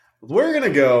We're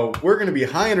going to be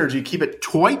high energy, keep it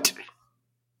twite.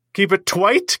 Keep it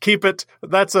twite?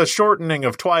 That's a shortening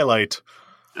of Twilight.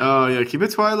 Oh, yeah, keep it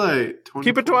Twilight.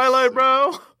 Keep it Twilight,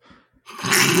 bro.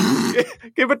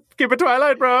 Keep it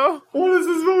Twilight, bro. What is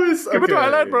this voice? Keep it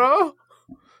Twilight, bro.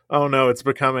 Oh, no, it's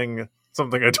becoming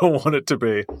something I don't want it to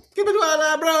be. Keep it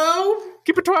Twilight, bro.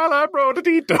 Keep it Twilight, bro. Did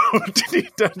it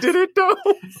do?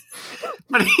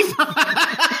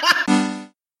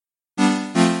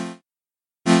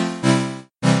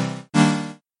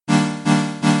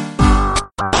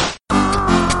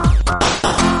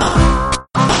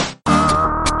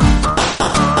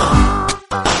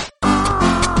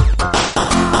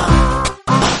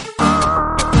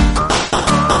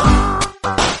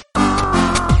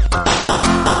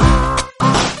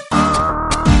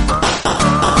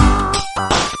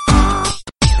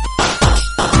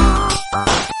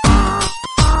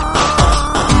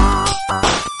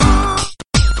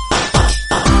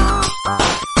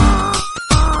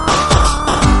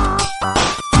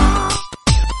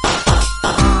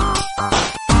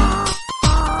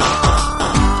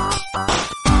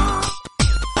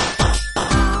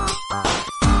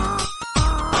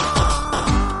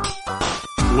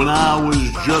 When I was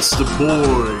just a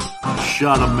boy, I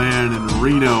shot a man in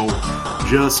Reno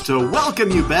just to welcome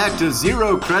you back to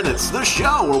Zero Credits, the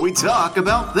show where we talk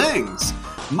about things.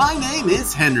 My name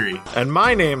is Henry. And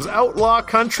my name's Outlaw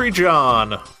Country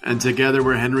John. And together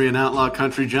we're Henry and Outlaw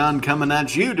Country John coming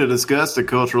at you to discuss the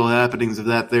cultural happenings of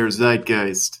that there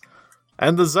zeitgeist.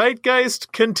 And the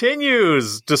zeitgeist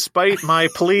continues, despite my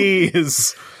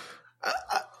pleas.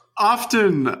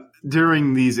 Often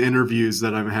during these interviews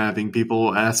that I'm having,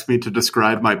 people ask me to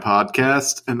describe my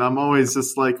podcast, and I'm always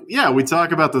just like, yeah, we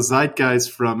talk about the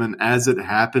zeitgeist from an as it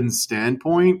happens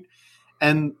standpoint,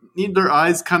 and their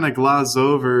eyes kind of gloss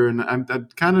over, and I'm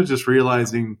kind of just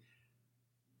realizing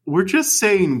we're just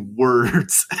saying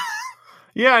words.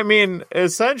 Yeah, I mean,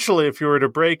 essentially, if you were to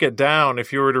break it down,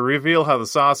 if you were to reveal how the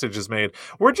sausage is made,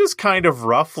 we're just kind of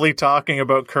roughly talking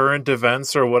about current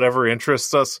events or whatever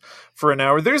interests us for an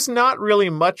hour. There's not really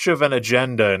much of an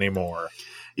agenda anymore.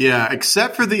 Yeah,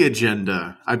 except for the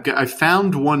agenda. I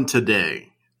found one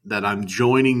today that I'm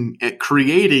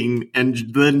creating, and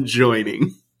then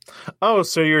joining. Oh,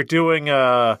 so you're doing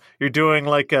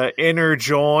like a inner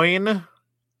join?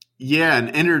 Yeah, an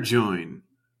inner join.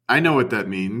 I know what that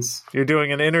means. You're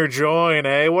doing an inner join,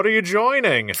 eh? What are you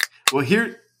joining? Well,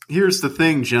 here's the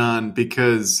thing, John,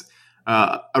 because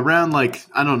around, like,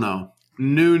 I don't know,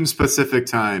 noon Pacific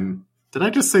time. Did I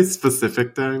just say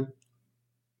specific time?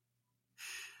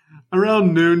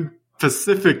 Around noon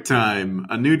Pacific time,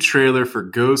 a new trailer for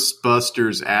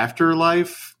Ghostbusters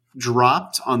Afterlife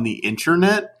dropped on the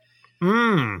internet.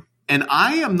 And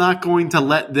I am not going to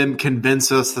let them convince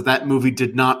us that movie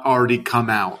did not already come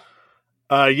out.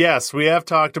 Yes, we have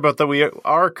talked about that. We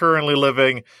are currently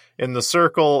living in the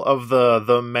circle of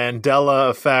the Mandela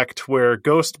effect, where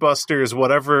Ghostbusters,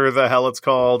 whatever the hell it's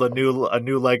called, a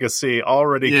new legacy,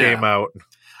 already came out.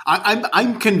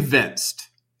 I'm convinced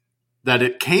that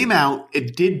it came out.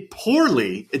 It did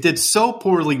poorly. It did so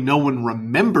poorly, no one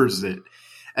remembers it,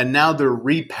 and now they're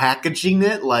repackaging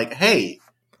it. Like, hey,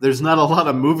 there's not a lot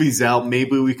of movies out.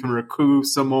 Maybe we can recoup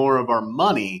some more of our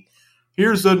money.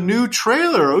 Here's a new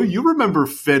trailer. Oh, you remember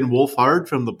Finn Wolfhard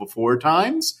from the Before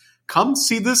Times? Come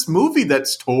see this movie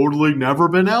that's totally never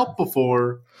been out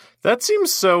before. That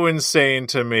seems so insane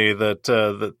to me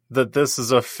that this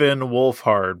is a Finn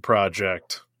Wolfhard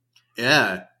project.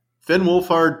 Yeah. Finn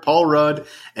Wolfhard, Paul Rudd,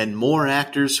 and more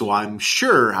actors who I'm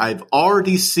sure I've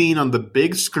already seen on the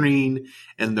big screen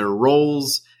in their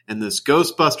roles in this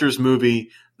Ghostbusters movie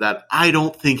that I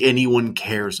don't think anyone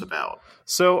cares about.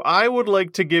 So I would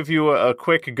like to give you a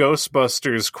quick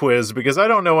Ghostbusters quiz, because I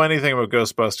don't know anything about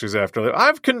Ghostbusters Afterlife.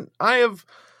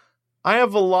 I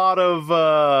have a lot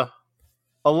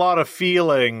of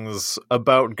feelings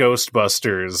about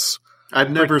Ghostbusters.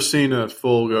 I've never seen a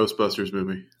full Ghostbusters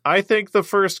movie. I think the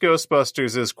first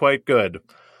Ghostbusters is quite good.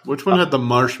 Which one had the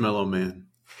Marshmallow Man?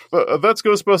 That's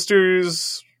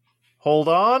Ghostbusters. Hold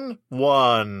on,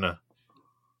 1.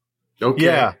 Okay.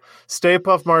 Yeah, Stay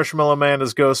Puft Marshmallow Man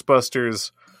is Ghostbusters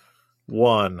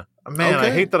 1. Man, okay. I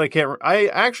hate that I can't... I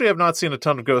actually have not seen a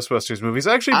ton of Ghostbusters movies.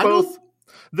 Actually, both...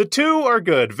 The 2 are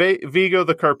good. Vigo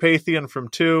the Carpathian from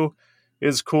 2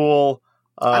 is cool.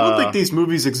 I don't think these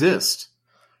movies exist.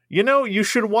 You know, you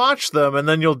should watch them, and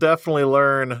then you'll definitely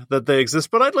learn that they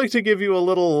exist. But I'd like to give you a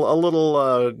little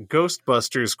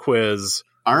Ghostbusters quiz.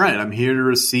 All right, I'm here to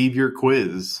receive your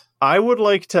quiz. I would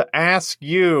like to ask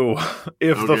you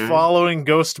if the following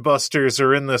Ghostbusters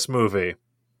are in this movie.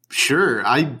 Sure.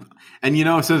 And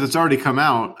since it's already come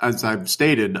out, as I've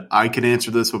stated, I can answer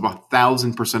this with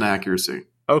 1,000% accuracy.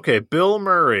 Okay, Bill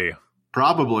Murray.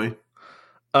 Probably.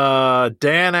 Dan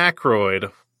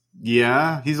Aykroyd.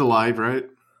 Yeah, he's alive, right?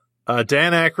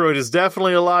 Dan Aykroyd is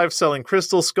definitely alive, selling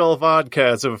Crystal Skull vodka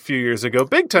as of a few years ago.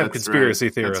 Big-time conspiracy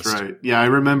theorist. That's right. Yeah, I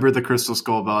remember the Crystal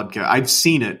Skull vodka. I've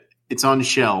seen it. It's on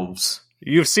shelves.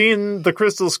 You've seen the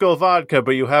Crystal Skull vodka,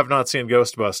 but you have not seen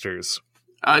Ghostbusters.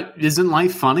 Isn't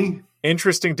life funny?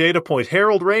 Interesting data point.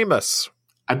 Harold Ramis.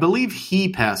 I believe he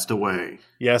passed away.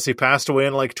 Yes, he passed away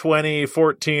in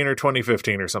 2014 or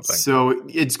 2015 or something. So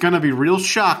it's going to be real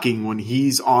shocking when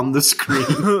he's on the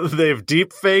screen. They've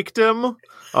deep-faked him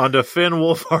onto Finn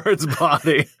Wolfhard's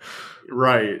body.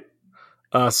 Right.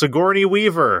 Sigourney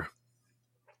Weaver.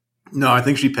 No, I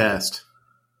think she passed.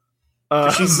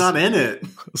 She's not in it.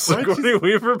 Sigourney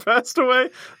Weaver passed away?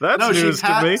 That's news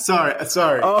to me.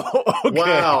 Sorry. Oh, okay.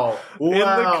 Wow. In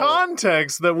the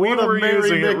context that we were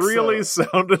using, it really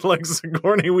sounded like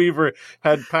Sigourney Weaver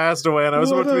had passed away, and I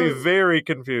was about to be very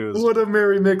confused. What a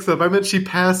merry mix-up. I meant she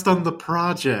passed on the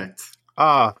project.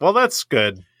 Ah, well, that's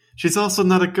good. She's also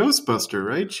not a Ghostbuster,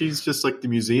 right? She's just like the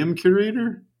museum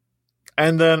curator?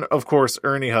 And then, of course,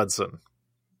 Ernie Hudson.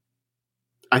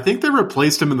 I think they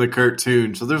replaced him in the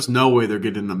cartoon, so there's no way they're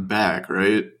getting him back,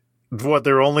 right? What,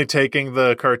 they're only taking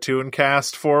the cartoon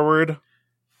cast forward?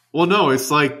 Well, no,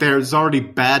 it's like there's already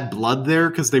bad blood there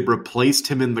because they replaced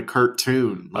him in the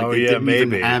cartoon. They didn't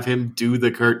even have him do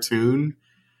the cartoon.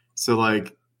 So,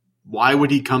 why would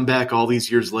he come back all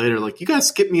these years later? You guys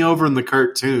skipped me over in the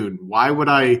cartoon. Why would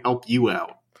I help you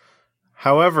out?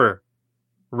 However,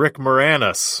 Rick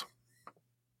Moranis.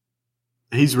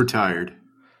 He's retired.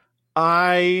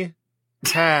 I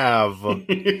have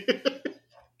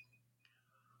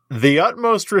the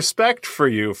utmost respect for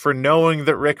you for knowing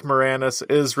that Rick Moranis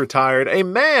is retired, a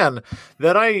man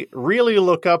that I really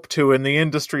look up to in the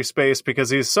industry space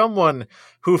because he's someone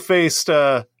who faced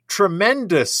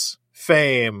tremendous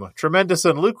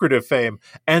and lucrative fame,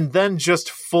 and then just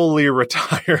fully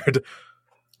retired.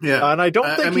 Yeah. And I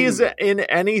don't think he's in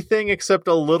anything except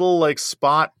a little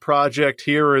spot project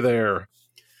here or there.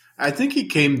 I think he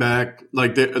came back,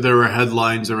 there were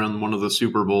headlines around one of the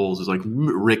Super Bowls. It's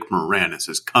Rick Moranis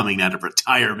is coming out of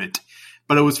retirement.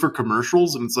 But it was for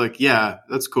commercials, and it's yeah,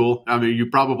 that's cool. I mean, you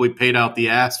probably paid out the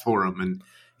ass for him, and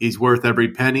he's worth every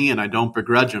penny, and I don't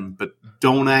begrudge him. But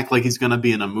don't act like he's going to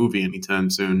be in a movie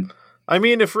anytime soon. I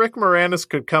mean, if Rick Moranis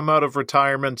could come out of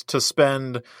retirement to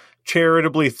spend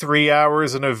charitably 3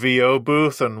 hours in a VO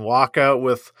booth and walk out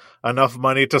with enough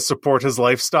money to support his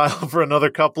lifestyle for another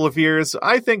couple of years,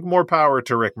 I think more power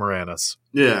to Rick Moranis.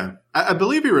 Yeah. I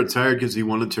believe he retired because he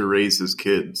wanted to raise his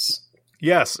kids.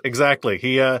 Yes, exactly.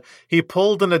 He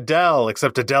pulled an Adele,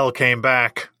 except Adele came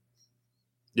back.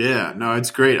 Yeah, no,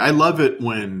 it's great. I love it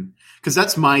because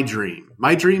that's my dream.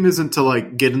 My dream isn't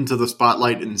to get into the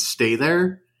spotlight and stay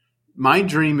there. My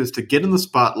dream is to get in the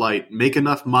spotlight, make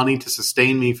enough money to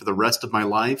sustain me for the rest of my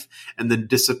life, and then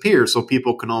disappear so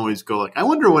people can always go I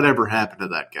wonder whatever happened to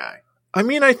that guy. I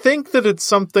mean, I think that it's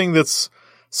something that's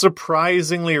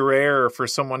surprisingly rare for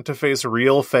someone to face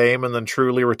real fame and then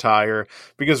truly retire,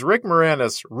 because Rick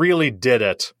Moranis really did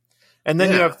it. And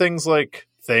then you have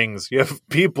you have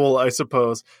people, I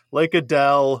suppose, like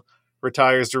Adele,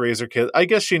 retires to raise her kids. I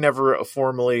guess she never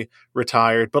formally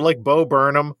retired, but Bo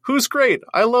Burnham, who's great.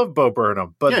 I love Bo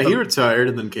Burnham. But he retired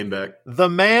and then came back. The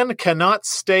man cannot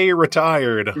stay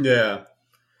retired. Yeah.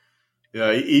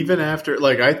 Yeah, even after,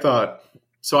 I thought,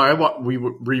 we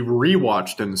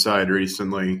rewatched Inside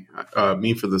recently,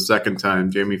 me for the second time,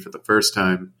 Jamie for the first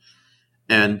time,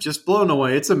 and just blown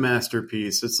away. It's a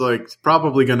masterpiece. It's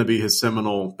probably going to be his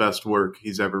seminal best work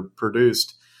he's ever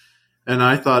produced. And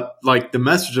I thought, the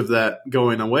message of that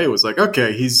going away was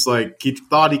okay, he's he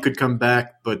thought he could come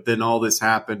back, but then all this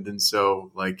happened, and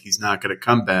so, he's not going to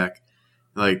come back.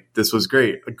 This was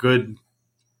great. A good,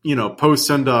 post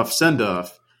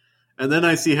send-off. And then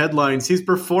I see headlines, he's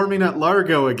performing at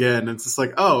Largo again. And it's just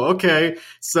oh, okay.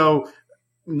 So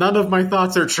none of my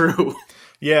thoughts are true.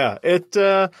 Yeah,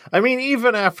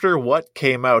 even after What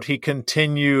came out, he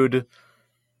continued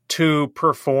to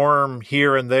perform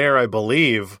here and there, I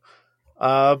believe.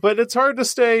 But it's hard to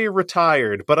stay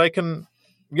retired. But I can,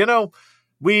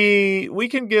 we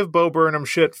can give Bo Burnham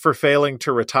shit for failing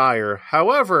to retire.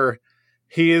 However,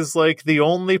 he is the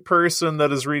only person that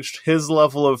has reached his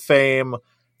level of fame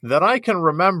that I can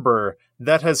remember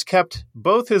that has kept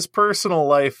both his personal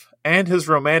life and his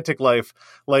romantic life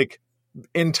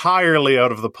entirely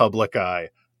out of the public eye.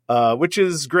 Which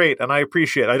is great, and I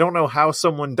appreciate it. I don't know how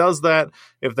someone does that,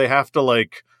 if they have to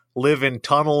live in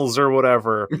tunnels or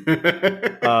whatever.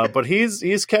 But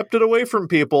he's kept it away from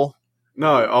people.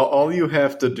 No, all you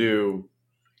have to do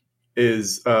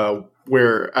is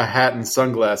wear a hat and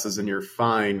sunglasses and you're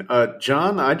fine.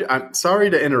 John, I'm sorry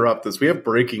to interrupt this. We have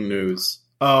breaking news.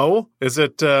 Oh, is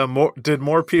it did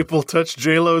more people touch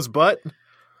J-Lo's butt?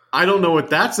 I don't know what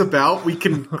that's about. We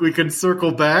can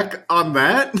circle back on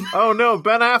that. Oh no,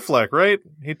 Ben Affleck, right?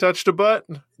 He touched a butt?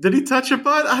 Did he touch a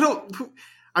butt?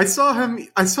 I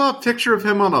saw a picture of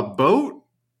him on a boat.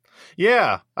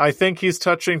 Yeah, I think he's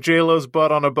touching J-Lo's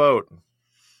butt on a boat.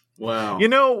 Wow. You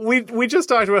know, we just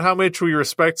talked about how much we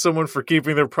respect someone for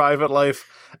keeping their private life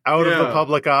out of the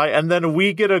public eye, and then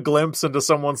we get a glimpse into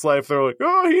someone's life. They're like,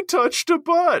 oh, he touched a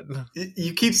butt.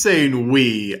 You keep saying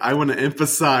we. I want to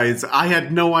emphasize I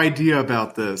had no idea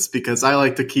about this because I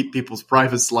like to keep people's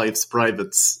private lives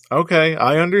privates. Okay,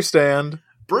 I understand.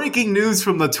 Breaking news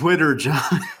from the Twitter,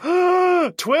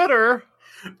 John. Twitter?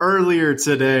 Earlier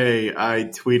today, I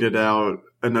tweeted out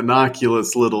an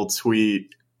innocuous little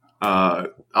tweet.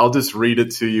 I'll just read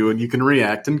it to you and you can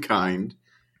react in kind.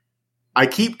 I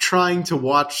keep trying to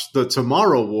watch the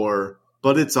Tomorrow War,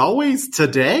 but it's always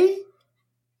today?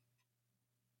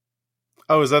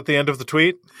 Oh, is that the end of the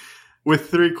tweet? With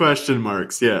 3 question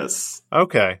marks, yes.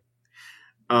 Okay.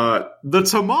 The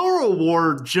Tomorrow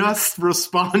War just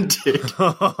responded.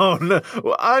 Oh, no.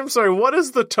 I'm sorry, what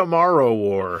is the Tomorrow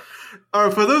War?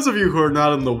 For those of you who are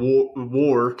not in the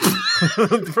war.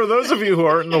 For those of you who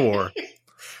aren't in the war.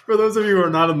 For those of you who are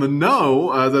not in the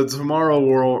know, the Tomorrow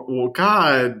War, well,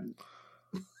 God,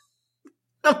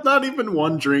 I'm not even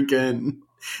one drink in.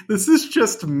 This is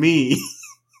just me.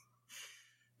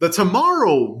 The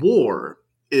Tomorrow War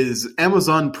is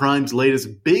Amazon Prime's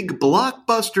latest big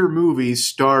blockbuster movie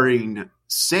starring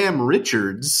Sam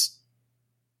Richards.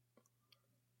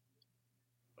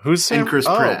 Who's Sam? And Chris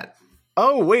Pratt.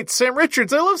 Oh, wait, Sam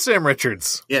Richards. I love Sam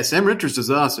Richards. Yeah, Sam Richards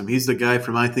is awesome. He's the guy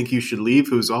from I Think You Should Leave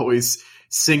who's always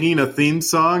singing a theme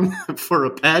song for a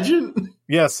pageant.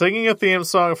 Yeah, singing a theme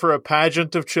song for a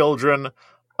pageant of children.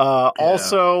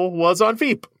 Also was on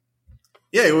Veep.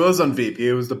 Yeah, he was on Veep.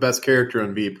 He was the best character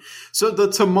on Veep. So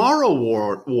the Tomorrow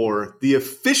War, the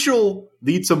official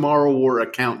The Tomorrow War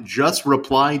account just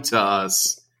replied to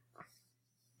us.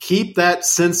 Keep that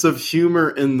sense of humor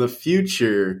in the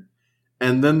future.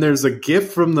 And then there's a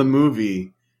gif from the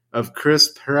movie of Chris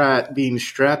Pratt being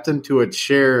strapped into a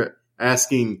chair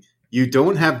asking, you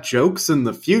don't have jokes in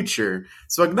the future.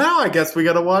 So now I guess we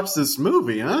gotta watch this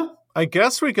movie, huh? I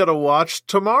guess we gotta watch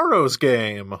tomorrow's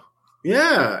game.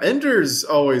 Yeah, Enders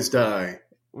always die.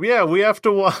 Yeah, we have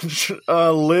to watch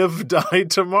Live, Die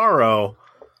Tomorrow.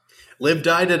 Live,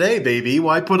 die today, baby.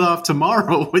 Why put off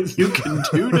tomorrow what you can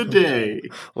do today?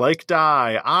 Like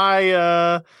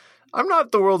die. I'm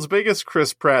not the world's biggest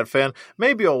Chris Pratt fan.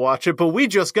 Maybe I'll watch it, but we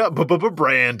just got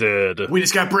branded. We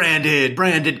just got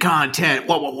branded content.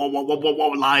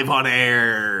 Whoa, live on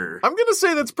air. I'm going to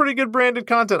say that's pretty good branded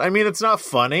content. I mean, it's not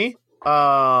funny.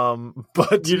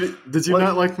 But did you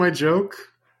not like my joke?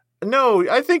 No,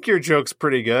 I think your joke's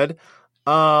pretty good.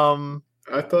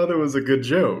 I thought it was a good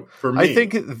joke for me. I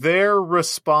think their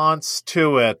response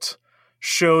to it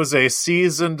shows a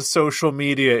seasoned social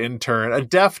media intern, a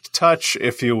deft touch,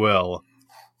 if you will.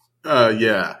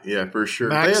 Yeah, for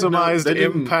sure. Maximized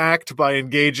impact by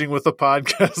engaging with a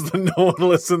podcast that no one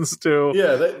listens to.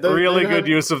 Yeah, really good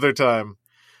use of their time.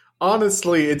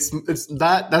 Honestly,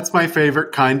 that's my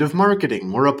favorite kind of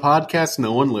marketing. We're a podcast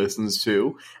no one listens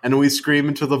to, and we scream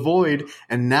into the void,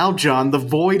 and now, John, the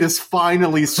void is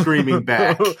finally screaming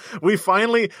back.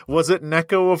 Was it an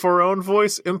echo of our own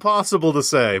voice? Impossible to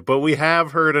say, but we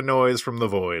have heard a noise from the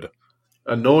void.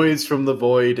 A noise from the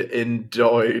void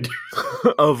enjoyed.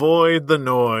 Avoid the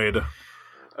noid.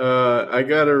 I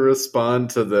gotta respond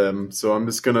to them, so I'm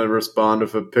just gonna respond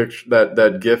with a picture,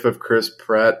 that gif of Chris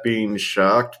Pratt being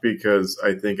shocked because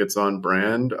I think it's on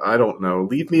brand. I don't know.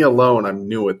 Leave me alone. I'm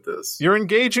new at this. You're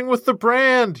engaging with the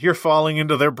brand. You're falling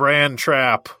into their brand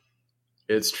trap.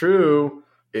 It's true.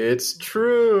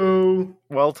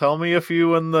 Well, tell me if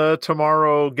you and the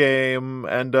Tomorrow game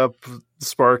end up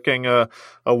sparking a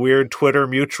weird Twitter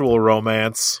mutual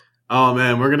romance. Oh,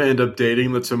 man, we're going to end up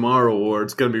dating the Tomorrow War.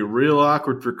 It's going to be real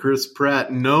awkward for Chris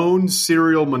Pratt, known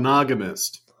serial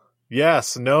monogamist.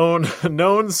 Yes, known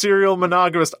serial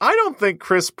monogamist. I don't think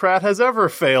Chris Pratt has ever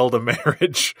failed a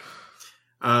marriage.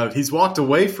 He's walked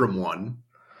away from one.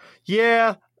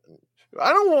 Yeah.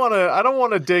 I don't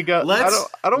want to dig up.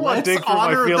 I don't want to dig through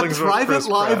my feelings the private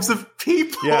lives of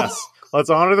people. Yes. Let's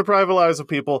honor the private lives of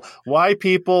people. Why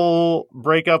people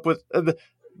break up with...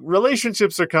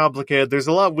 relationships are complicated. There's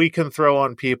a lot we can throw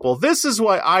on people. This is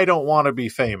why I don't want to be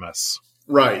famous.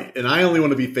 Right. And I only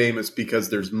want to be famous because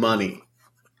there's money.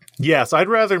 Yes, I'd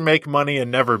rather make money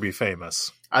and never be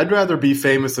famous. I'd rather be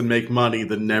famous and make money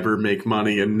than never make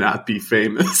money and not be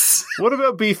famous. What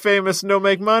about be famous, no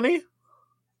make money?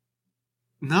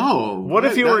 No. What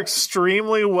if you were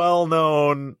extremely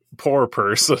well-known poor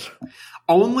person?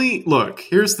 Look,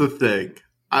 here's the thing.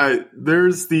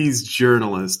 There's these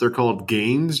journalists. They're called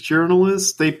games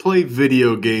journalists. They play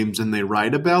video games and they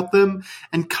write about them,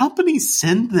 and companies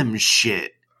send them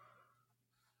shit.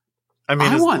 I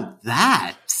want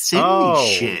that. Send me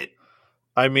shit.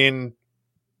 I mean,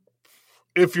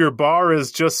 if your bar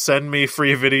is just send me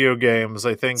free video games,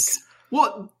 I think.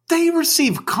 Well, they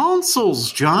receive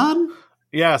consoles, John.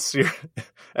 Yes,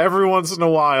 every once in a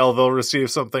while they'll receive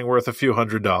something worth a few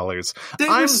 $100s. They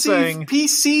receive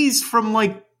PCs from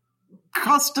like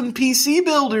custom PC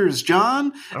builders,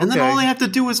 John, and then all they have to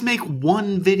do is make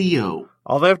one video.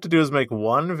 All they have to do is make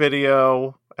one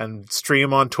video and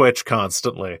stream on Twitch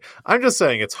constantly. I'm just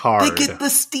saying it's hard. They get the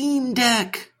Steam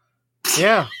Deck.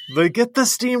 Yeah, they get the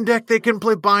Steam Deck. They can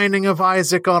play Binding of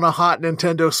Isaac on a hot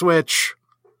Nintendo Switch.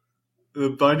 The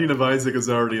Binding of Isaac is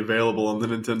already available on the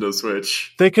Nintendo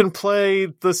Switch. They can play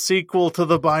the sequel to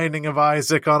The Binding of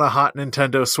Isaac on a hot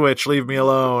Nintendo Switch. Leave me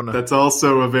alone. That's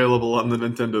also available on the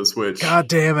Nintendo Switch. God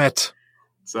damn it.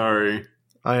 Sorry.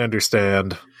 I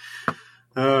understand.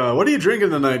 What are you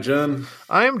drinking tonight, Jen?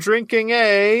 I am drinking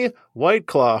a White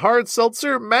Claw hard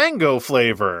seltzer mango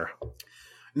flavor.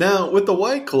 Now, with the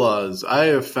White Claws, I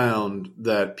have found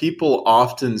that people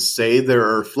often say they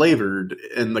are flavored,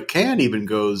 and the can even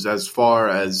goes as far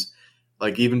as,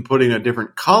 like, even putting a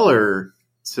different color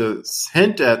to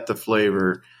hint at the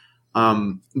flavor.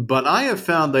 But I have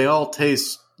found they all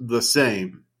taste the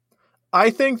same. I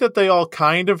think that they all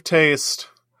kind of taste,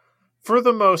 for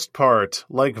the most part,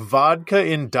 like vodka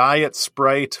in Diet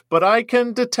Sprite, but I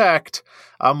can detect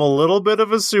I'm a little bit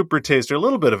of a super taster, a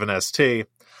little bit of an ST.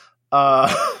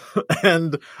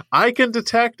 And I can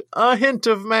detect a hint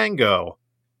of mango.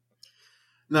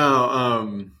 Now,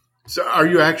 so do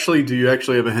you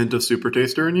actually have a hint of super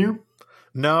taster in you?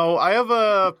 No, I have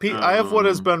I have what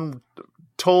has been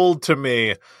told to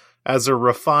me as a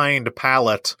refined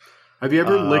palate. Have you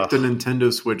ever licked a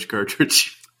Nintendo Switch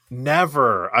cartridge?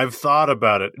 Never. I've thought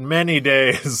about it many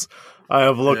days. I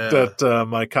have looked at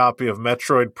my copy of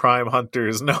Metroid Prime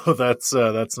Hunters. No, that's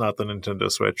not the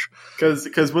Nintendo Switch.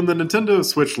 Because when the Nintendo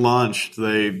Switch launched,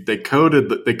 they code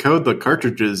the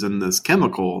cartridges in this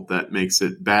chemical that makes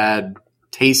it bad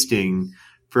tasting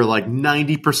for like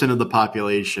 90% of the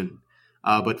population.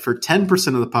 But for 10%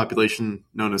 of the population,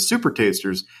 known as super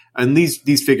tasters, and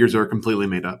these figures are completely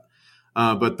made up.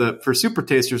 But for super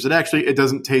tasters, it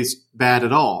doesn't taste bad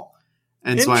at all.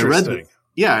 And so I read that.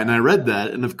 Yeah, and I read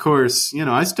that, and of course,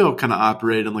 I still kind of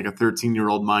operate in like a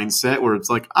 13-year-old mindset where it's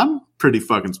like, I'm pretty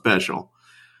fucking special.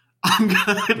 I'm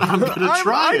gonna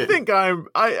try it. I think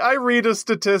I read a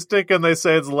statistic and they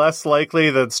say it's less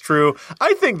likely that's true.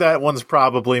 I think that one's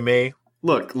probably me.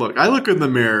 Look, I look in the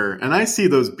mirror and I see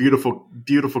those beautiful,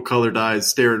 beautiful colored eyes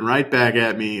staring right back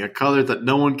at me, a color that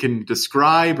no one can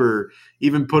describe or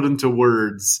even put into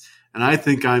words, and I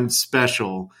think I'm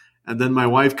special. And then my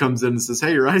wife comes in and says,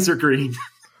 "Hey, your eyes are green."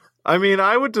 I mean,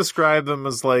 I would describe them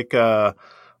as like a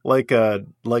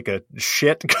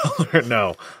shit color.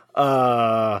 No.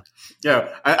 Yeah,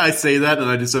 I say that and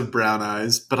I just have brown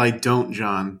eyes, but I don't,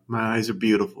 John. My eyes are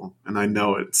beautiful, and I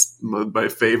know it's my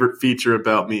favorite feature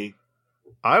about me.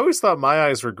 I always thought my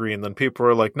eyes were green. Then people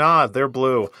were like, "Nah, they're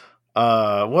blue."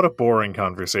 What a boring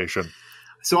conversation.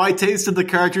 So I tasted the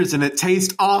cartridge, and it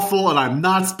tastes awful, and I'm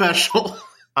not special.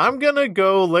 I'm gonna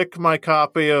go lick my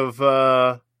copy of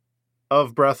Breath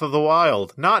of the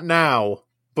Wild. Not now,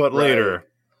 but later.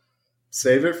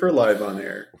 Save it for live on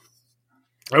air.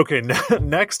 Okay,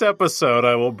 next episode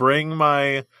I will bring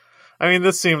my... I mean,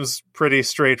 this seems pretty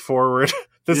straightforward.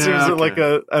 This seems like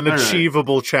an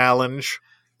achievable challenge.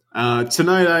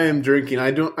 Tonight I am drinking...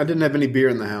 I didn't have any beer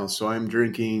in the house, so I'm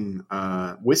drinking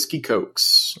Whiskey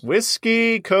Cokes.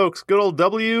 Whiskey Cokes. Good old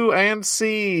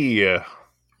W&C.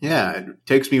 Yeah, it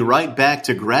takes me right back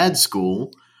to grad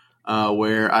school,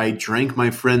 where I drank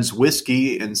my friend's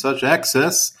whiskey in such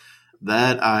excess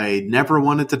that I never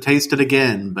wanted to taste it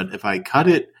again. But if I cut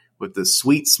it with the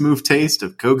sweet, smooth taste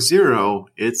of Coke Zero,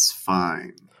 it's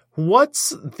fine.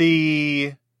 What's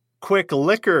the quick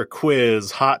liquor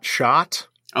quiz hot shot?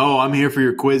 Oh, I'm here for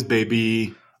your quiz,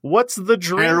 baby. What's the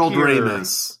drink Harold here?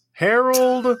 Ramis.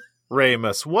 Harold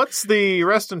Ramis. What's the...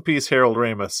 Rest in peace, Harold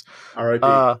Ramis.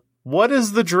 R.I.P. What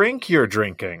is the drink you're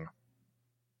drinking?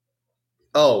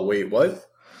 Oh, wait, what?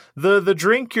 The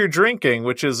drink you're drinking,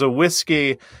 which is a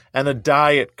whiskey and a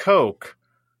Diet Coke.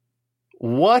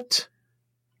 What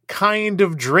kind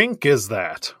of drink is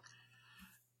that?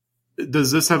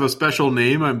 Does this have a special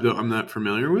name I'm not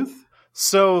familiar with?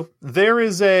 So there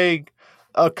is a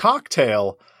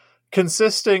cocktail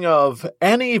consisting of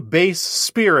any base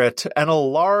spirit and a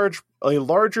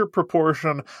larger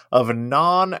proportion of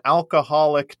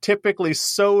non-alcoholic, typically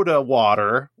soda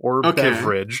water or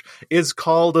beverage, is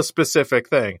called a specific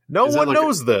thing. No one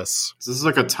knows this. Is this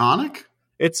like a tonic?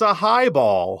 It's a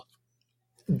highball.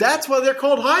 That's why they're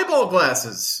called highball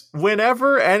glasses.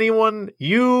 Whenever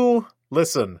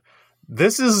listen,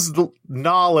 this is the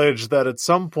knowledge that at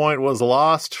some point was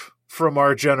lost from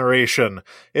our generation.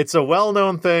 It's a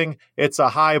well-known thing. It's a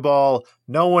highball.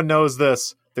 No one knows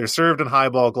this. They're served in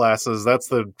highball glasses. That's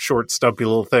the short, stumpy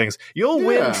little things. You'll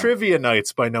win trivia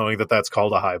nights by knowing that that's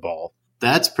called a highball.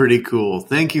 That's pretty cool.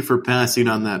 Thank you for passing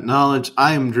on that knowledge.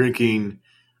 I am drinking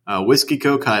whiskey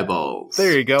Coke highballs.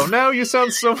 There you go. Now you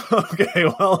sound so... Okay,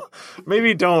 well,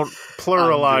 maybe don't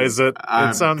pluralize it.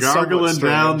 It sounds gargling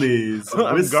down these.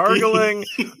 I'm gargling...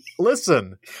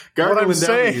 Listen, gargling what I'm down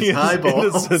saying these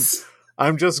highballs. Is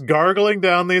I'm just gargling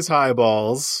down these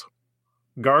highballs.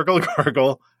 Gargle,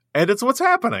 gargle. And it's what's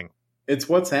happening. It's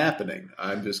what's happening.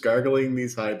 I'm just gargling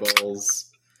these highballs.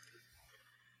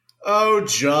 Oh,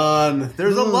 John,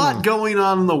 there's a lot going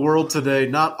on in the world today.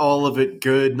 Not all of it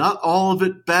good. Not all of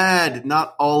it bad.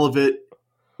 Not all of it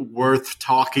worth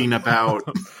talking about.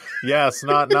 Yes,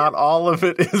 not all of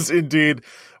it is indeed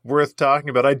worth talking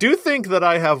about. I do think that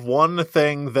I have one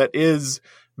thing that is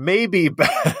maybe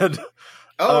bad,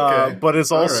 but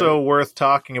is also worth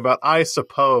talking about, I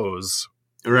suppose.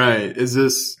 Right. Is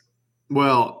this...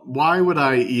 Well, why would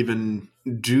I even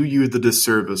do you the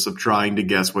disservice of trying to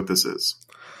guess what this is?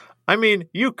 I mean,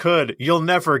 you could. You'll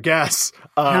never guess.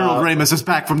 Harold Ramis is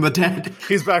back from the dead.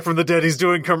 He's back from the dead. He's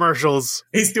doing commercials.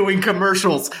 He's doing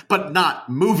commercials, but not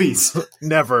movies.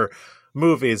 Never.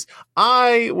 Movies.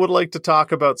 I would like to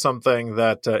talk about something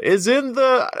that is in the...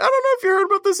 I don't know if you heard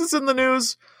about this. It's in the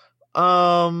news.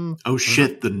 Oh,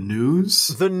 shit. The news?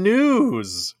 The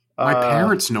news. My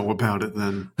parents know about it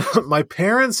then. My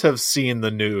parents have seen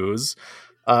the news.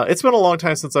 It's been a long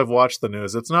time since I've watched the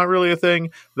news. It's not really a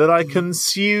thing that I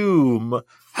consume.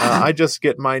 I just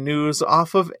get my news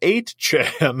off of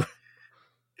 8chan.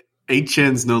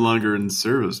 8chan's no longer in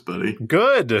service, buddy.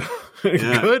 Good.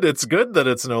 Yeah. Good. It's good that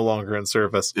it's no longer in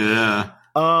service. Yeah.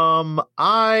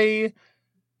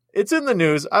 It's in the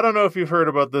news. I don't know if you've heard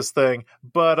about this thing,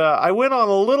 but I went on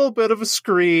a little bit of a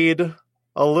screed.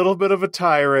 A little bit of a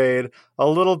tirade, a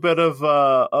little bit of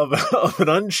an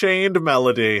unchained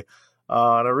melody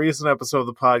on a recent episode of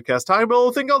the podcast, talking about a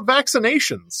little thing called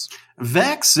vaccinations.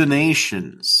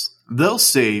 Vaccinations. They'll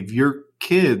save your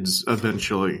kids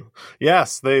eventually.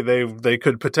 Yes, they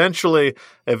could potentially,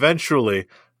 eventually.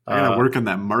 I'm going to work on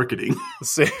that marketing.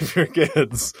 Save your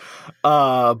kids.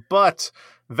 But...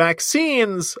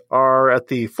 vaccines are at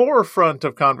the forefront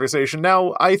of conversation.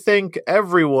 Now, I think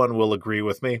everyone will agree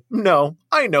with me. No,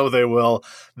 I know they will.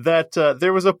 That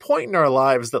there was a point in our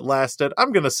lives that lasted,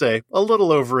 I'm going to say, a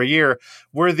little over a year,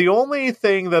 where the only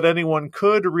thing that anyone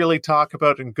could really talk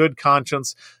about in good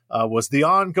conscience was the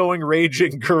ongoing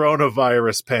raging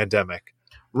coronavirus pandemic.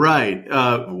 Right.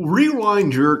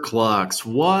 Rewind your clocks.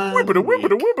 1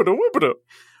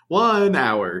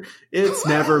 hour. It's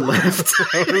never left.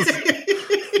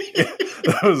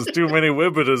 That was too many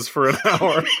wibbitas for an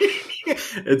hour.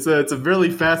 It's a really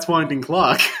fast winding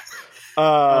clock.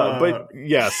 But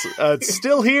yes, it's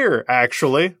still here,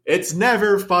 actually. It's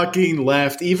never fucking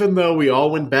left, even though we all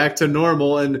went back to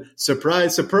normal, and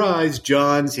surprise, surprise,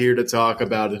 John's here to talk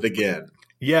about it again.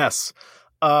 Yes.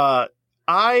 I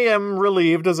am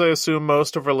relieved, as I assume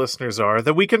most of our listeners are,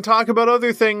 that we can talk about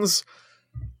other things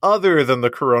other than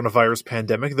the coronavirus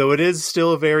pandemic, though it is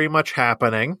still very much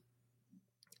happening.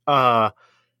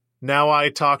 Now I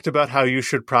talked about how you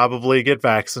should probably get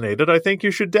vaccinated. I think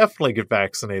you should definitely get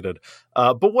vaccinated.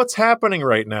 But what's happening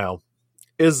right now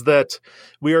is that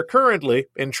we are currently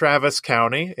in Travis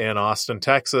County in Austin,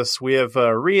 Texas. We have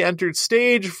re-entered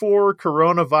stage 4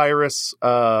 coronavirus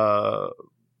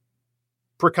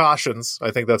precautions. I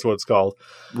think that's what it's called.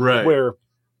 Right. Where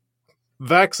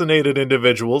vaccinated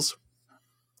individuals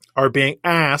are being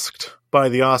asked by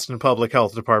the Austin Public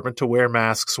Health Department to wear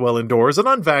masks while indoors, and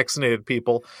unvaccinated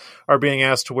people are being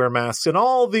asked to wear masks in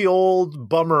all the old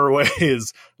bummer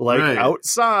ways, like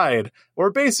outside, or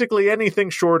basically anything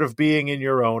short of being in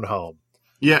your own home.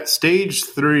 Yeah, stage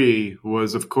 3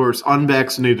 was, of course,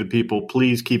 unvaccinated people,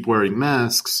 please keep wearing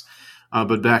masks,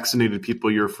 but vaccinated people,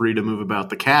 you're free to move about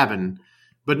the cabin.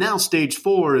 But now stage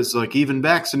 4 is like even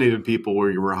vaccinated people,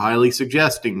 where you were highly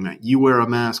suggesting that you wear a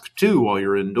mask too while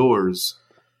you're indoors.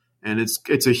 And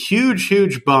it's a huge,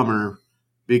 huge bummer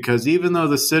because even though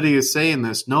the city is saying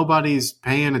this, nobody's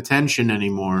paying attention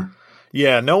anymore.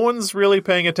 Yeah, no one's really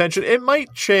paying attention. It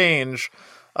might change.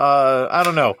 I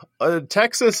don't know.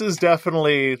 Texas is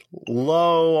definitely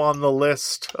low on the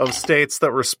list of states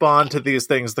that respond to these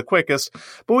things the quickest,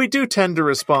 but we do tend to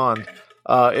respond.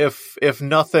 If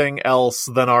nothing else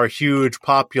than our huge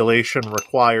population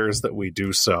requires that we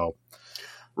do so.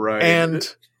 Right.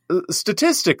 And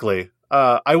statistically,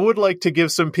 I would like to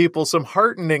give some people some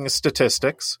heartening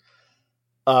statistics.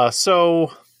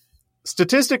 So,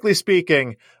 statistically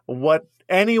speaking, what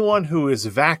anyone who is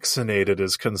vaccinated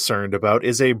is concerned about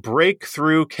is a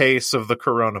breakthrough case of the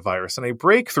coronavirus. And a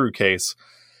breakthrough case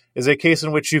is a case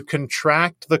in which you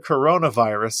contract the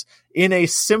coronavirus in a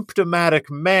symptomatic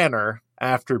manner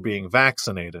after being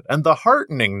vaccinated. And the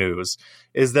heartening news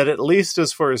is that, at least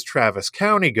as far as Travis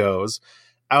County goes,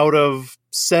 out of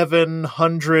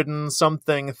 700 and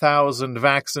something thousand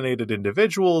vaccinated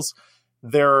individuals,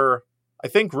 there are, I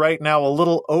think right now, a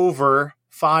little over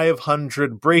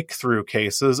 500 breakthrough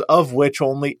cases, of which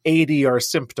only 80 are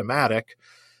symptomatic.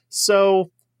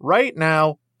 So right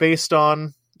now, based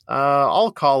on,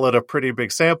 I'll call it a pretty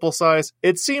big sample size,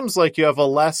 it seems like you have a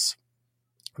less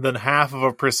than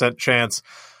 0.5% chance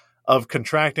of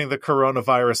contracting the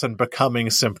coronavirus and becoming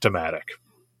symptomatic.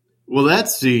 Well, that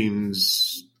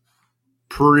seems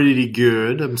pretty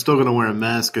good. I'm still going to wear a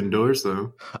mask indoors,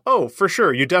 though. Oh, for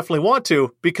sure. You definitely want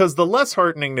to, because the less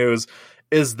heartening news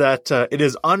is that it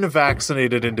is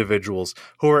unvaccinated individuals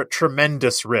who are at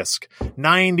tremendous risk.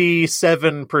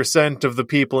 97% of the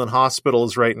people in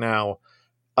hospitals right now,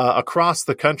 across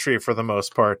the country for the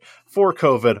most part, for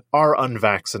COVID are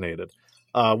unvaccinated.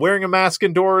 Wearing a mask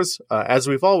indoors, as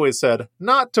we've always said,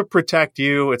 not to protect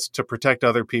you, it's to protect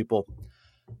other people.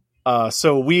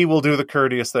 So we will do the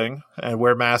courteous thing and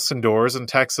wear masks indoors, and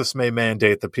Texas may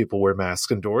mandate that people wear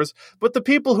masks indoors. But the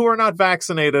people who are not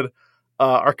vaccinated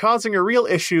are causing a real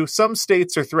issue. Some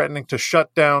states are threatening to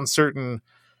shut down certain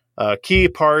key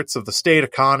parts of the state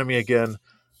economy again.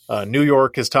 New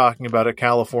York is talking about it.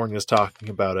 California is talking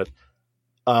about it.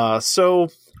 So,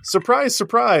 surprise,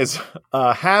 surprise,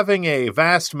 having a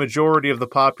vast majority of the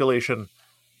population,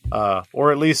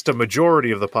 or at least a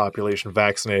majority of the population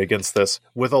vaccinated against this,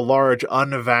 with a large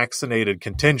unvaccinated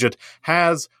contingent,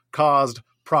 has caused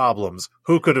problems.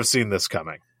 Who could have seen this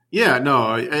coming? Yeah,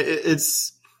 no,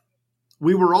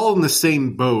 we were all in the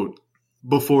same boat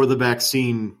before the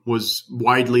vaccine was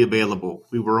widely available.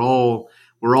 We're all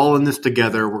in this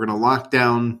together. We're going to lock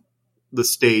down the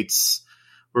states.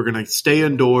 We're going to stay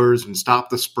indoors and stop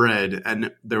the spread.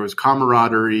 And there was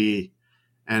camaraderie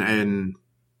and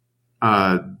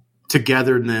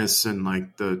togetherness and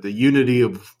like the unity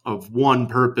of one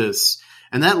purpose.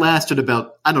 And that lasted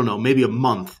about, I don't know, maybe a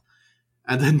month.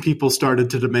 And then people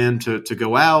started to demand to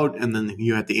go out. And then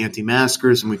you had the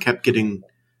anti-maskers, and we kept getting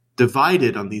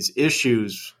divided on these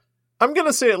issues. I'm going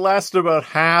to say it lasted about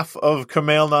half of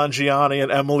Kumail Nanjiani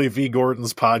and Emily V.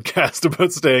 Gordon's podcast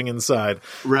about staying inside.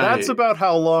 Right. That's about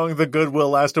how long the goodwill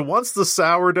lasted. Once the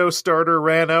sourdough starter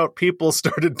ran out, people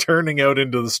started turning out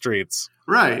into the streets.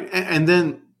 Right. And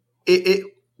then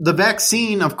the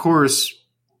vaccine, of course,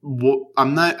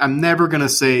 I'm never going to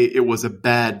say it was a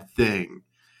bad thing.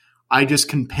 I just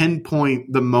can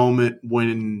pinpoint the moment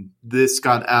when this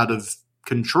got out of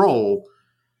control.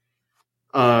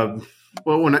 Well,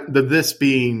 this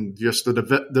being just the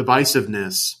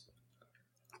divisiveness,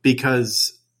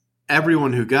 because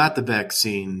everyone who got the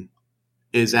vaccine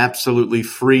is absolutely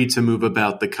free to move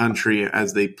about the country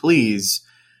as they please,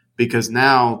 because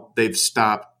now they've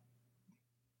stopped.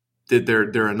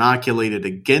 They're inoculated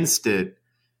against it,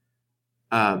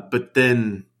 but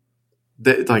then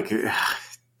the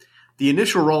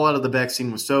initial rollout of the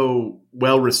vaccine was so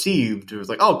well received. It was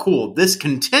like, oh, cool, this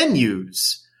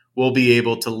continues. We'll be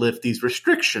able to lift these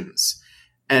restrictions.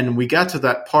 And we got to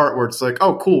that part where it's like,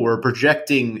 oh, cool, we're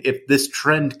projecting if this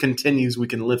trend continues, we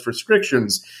can lift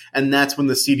restrictions. And that's when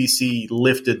the CDC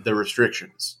lifted the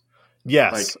restrictions.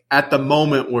 Yes. Like at the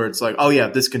moment where it's like, oh, yeah,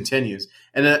 this continues.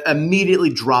 And it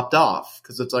immediately dropped off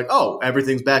because it's like, oh,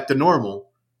 everything's back to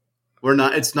normal.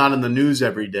 It's not in the news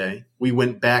every day. We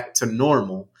went back to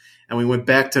normal, and we went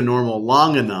back to normal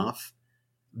long enough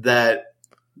that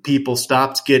people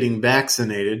stopped getting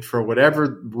vaccinated for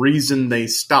whatever reason they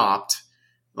stopped,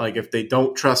 like if they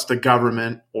don't trust the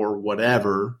government or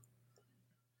whatever.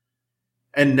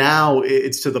 And now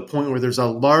it's to the point where there's a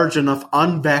large enough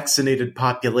unvaccinated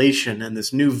population, and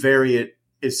this new variant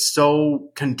is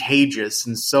so contagious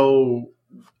and so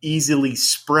easily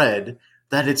spread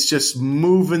that it's just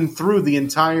moving through the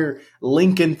entire,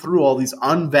 linking through all these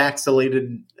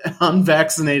unvaccinated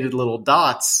little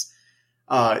dots.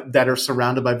 that are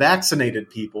surrounded by vaccinated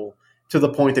people, to the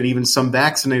point that even some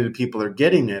vaccinated people are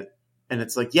getting it. And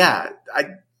it's like, yeah,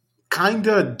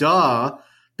 duh,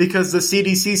 because the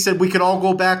CDC said we could all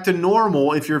go back to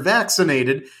normal if you're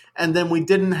vaccinated, and then we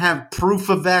didn't have proof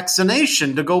of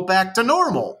vaccination to go back to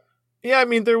normal. Yeah, I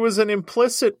mean, there was an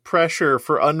implicit pressure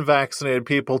for unvaccinated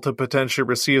people to potentially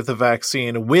receive the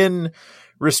vaccine when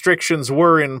restrictions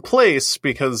were in place,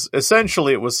 because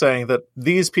essentially it was saying that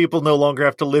these people no longer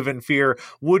have to live in fear.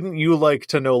 Wouldn't you like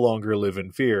to no longer live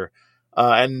in fear?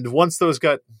 And once those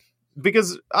got...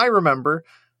 Because I remember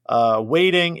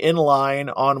waiting in line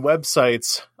on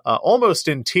websites almost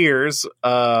in tears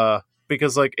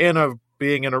because, like,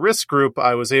 being in a risk group,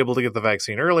 I was able to get the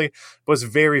vaccine early. It was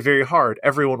very, very hard.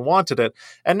 Everyone wanted it.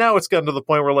 And now it's gotten to the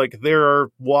point where, like, there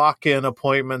are walk-in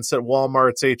appointments at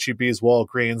Walmart's, H-E-B's,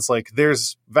 Walgreens. Like,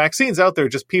 there's vaccines out there,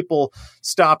 just people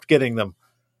stopped getting them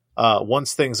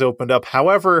once things opened up.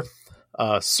 However,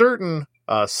 certain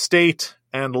state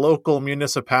and local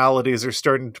municipalities are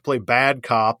starting to play bad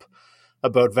cop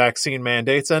about vaccine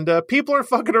mandates, and people aren't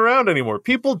fucking around anymore.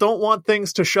 People don't want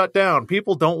things to shut down.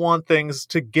 People don't want things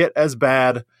to get as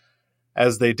bad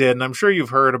as they did. And I'm sure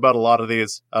you've heard about a lot of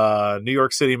these. New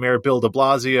York City Mayor Bill de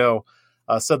Blasio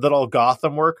said that all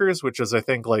Gotham workers, which is, I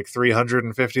think, like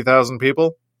 350,000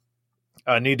 people,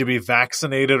 need to be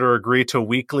vaccinated or agree to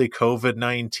weekly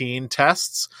COVID-19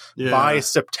 tests by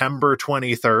September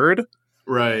 23rd.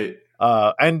 Right.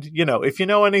 And, you know, if you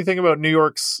know anything about New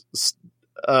York's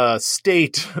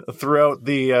state throughout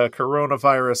the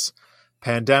coronavirus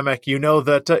pandemic, you know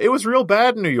that it was real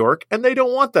bad in New York, and they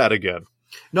don't want that again.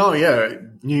 No, yeah.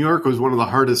 New York was one of the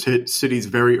hardest hit cities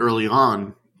very early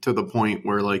on, to the point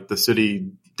where, like, the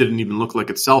city didn't even look like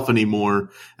itself anymore,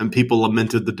 and people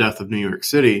lamented the death of New York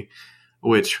City,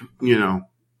 which, you know,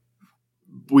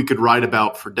 we could write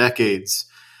about for decades.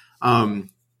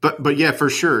 But yeah, for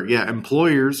sure. Yeah.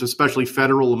 Employers, especially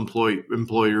federal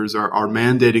employers are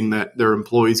mandating that their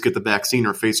employees get the vaccine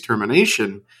or face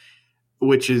termination,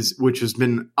 which has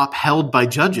been upheld by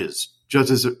judges.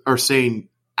 Judges are saying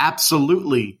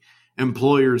absolutely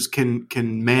employers can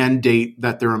mandate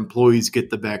that their employees get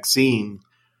the vaccine,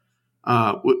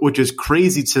 which is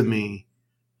crazy to me,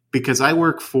 because I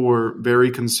work for very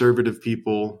conservative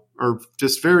people, or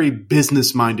just very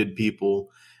business-minded people.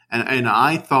 And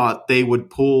I thought they would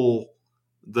pull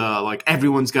the, like,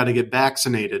 everyone's got to get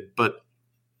vaccinated. But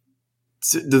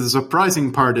the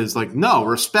surprising part is, like, no,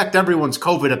 respect everyone's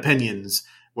COVID opinions.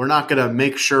 We're not going to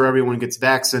make sure everyone gets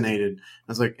vaccinated.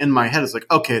 I was like, in my head, it's like,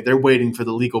 okay, they're waiting for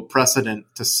the legal precedent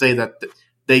to say that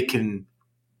they can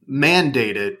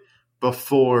mandate it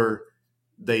before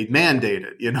they mandate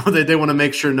it. You know, they want to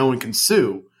make sure no one can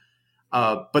sue.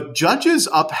 But judges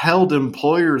upheld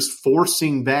employers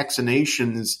forcing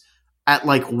vaccinations at,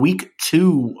 like, week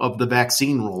 2 of the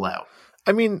vaccine rollout.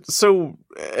 I mean, so,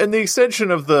 and the extension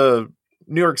of the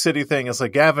New York City thing is,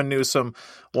 like, Gavin Newsom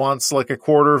wants, like,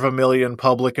 250,000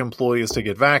 public employees to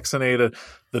get vaccinated.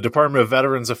 The Department of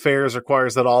Veterans Affairs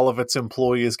requires that all of its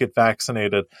employees get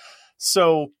vaccinated.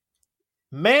 So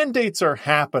mandates are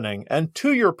happening. And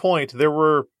to your point, there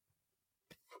were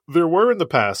in the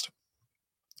past,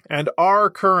 and are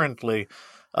currently,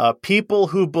 people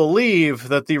who believe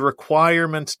that the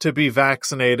requirement to be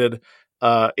vaccinated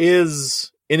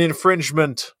is an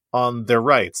infringement on their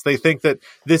rights. They think that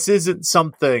this isn't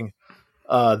something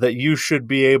that you should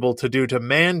be able to do to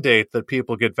mandate that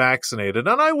people get vaccinated.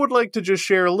 And I would like to just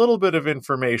share a little bit of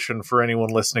information for anyone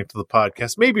listening to the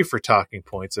podcast, maybe for talking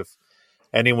points if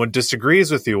anyone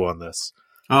disagrees with you on this.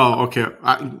 Oh, okay.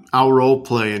 I'll role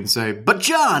play and say, but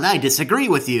John, I disagree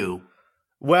with you.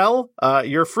 Well,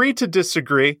 you're free to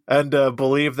disagree and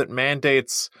believe that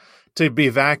mandates to be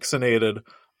vaccinated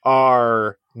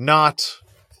are not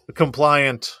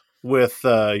compliant with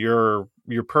your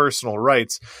personal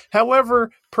rights. However,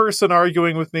 person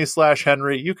arguing with me /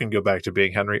 Henry, you can go back to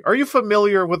being Henry. Are you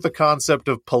familiar with the concept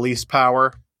of police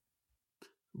power?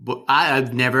 Well,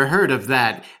 I've never heard of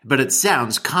that, but it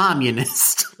sounds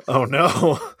communist. Oh,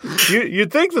 no.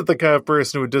 You'd think that the kind of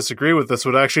person who would disagree with this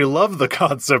would actually love the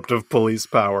concept of police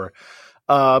power.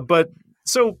 But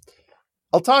so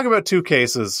I'll talk about 2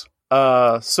 cases.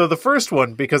 So the first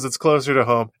one, because it's closer to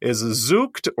home, is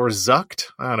Zucht or Zucht.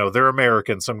 I don't know. They're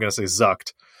American, so I'm going to say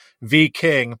Zucht v.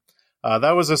 King.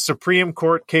 That was a Supreme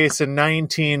Court case in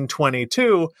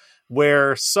 1922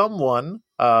 where someone,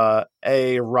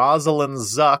 a Rosalind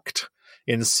Zucht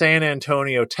in San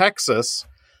Antonio, Texas,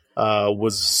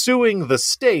 was suing the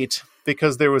state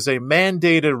because there was a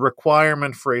mandated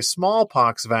requirement for a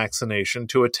smallpox vaccination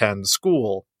to attend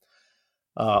school.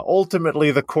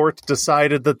 Ultimately, the court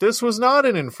decided that this was not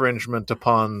an infringement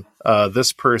upon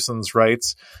this person's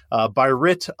rights by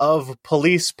writ of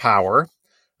police power,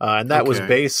 and that was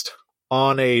based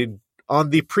on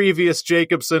the previous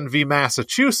Jacobson v.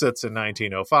 Massachusetts in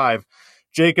 1905.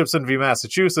 Jacobson v.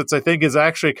 Massachusetts, I think, is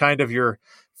actually kind of your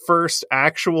first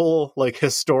actual, like,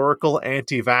 historical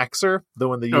anti-vaxxer,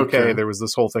 though in the UK there was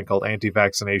this whole thing called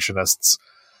anti-vaccinationists.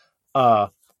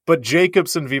 But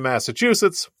Jacobson v.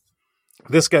 Massachusetts,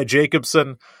 this guy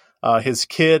Jacobson, his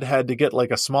kid had to get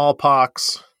like a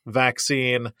smallpox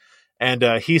vaccine, and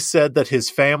he said that his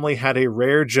family had a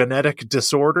rare genetic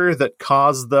disorder that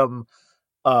caused them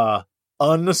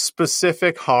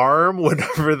unspecific harm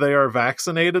whenever they are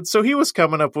vaccinated. So he was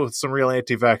coming up with some real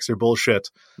anti-vaxxer bullshit,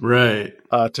 right?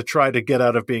 To try to get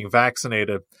out of being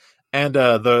vaccinated. And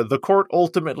the court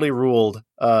ultimately ruled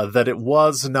that it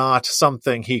was not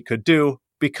something he could do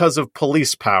because of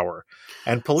police power.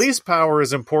 And police power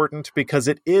is important because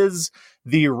it is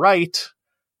the right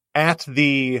at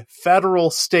the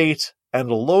federal, state, and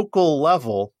local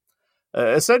level.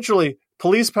 Essentially,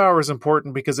 police power is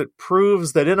important because it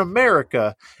proves that in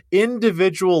America,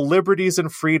 individual liberties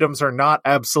and freedoms are not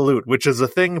absolute, which is a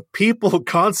thing people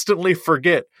constantly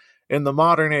forget in the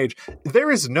modern age.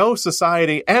 There is no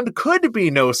society, and could be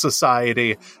no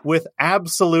society, with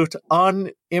absolute,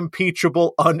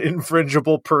 unimpeachable,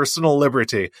 uninfringible personal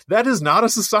liberty. That is not a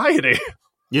society.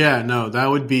 Yeah, no,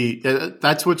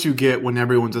 that's what you get when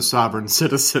everyone's a sovereign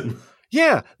citizen.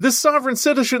 Yeah, this sovereign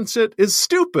citizenship is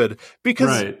stupid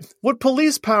because what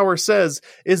police power says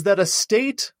is that a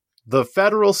state, the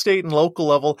federal, state, and local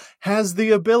level, has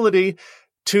the ability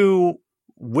to,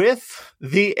 with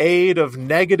the aid of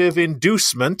negative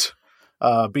inducement,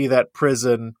 be that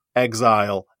prison,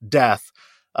 exile, death,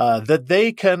 that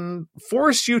they can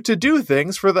force you to do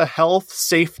things for the health,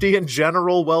 safety, and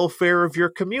general welfare of your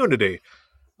community.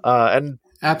 And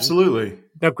absolutely.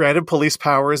 Now, granted, police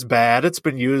power is bad. It's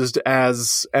been used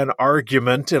as an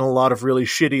argument in a lot of really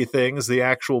shitty things the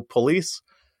actual police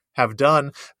have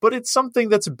done, but it's something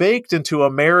that's baked into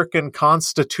American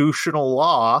constitutional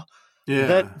law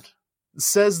that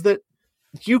says that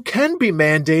you can be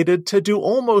mandated to do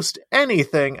almost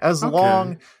anything as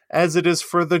long as it is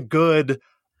for the good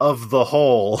of the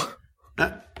whole.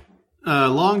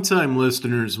 Longtime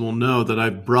listeners will know that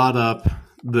I brought up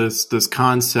this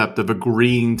concept of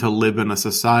agreeing to live in a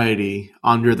society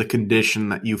under the condition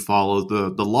that you follow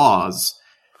the laws.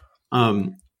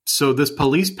 So this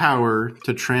police power,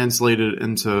 to translate it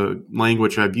into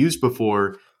language I've used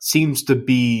before, seems to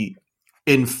be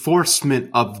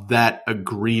enforcement of that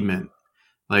agreement.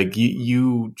 Like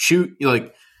you choose,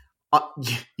 like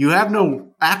you have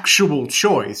no actual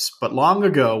choice, but long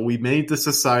ago we made the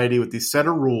society with these set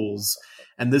of rules,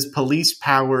 and this police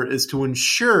power is to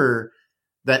ensure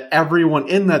that everyone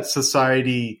in that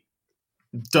society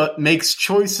makes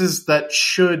choices that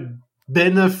should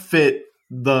benefit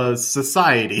the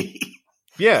society.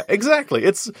 Yeah, exactly.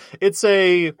 It's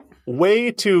a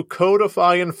way to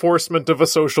codify enforcement of a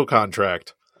social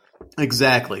contract.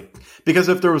 Exactly. Because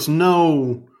if there was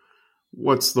no,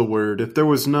 what's the word? If there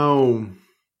was no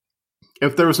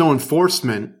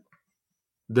enforcement,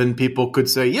 then people could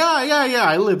say, yeah,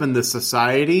 I live in this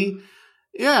society.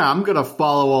 Yeah, I'm going to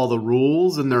follow all the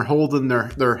rules, and they're holding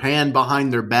their hand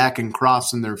behind their back and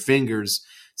crossing their fingers,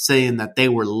 saying that they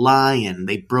were lying.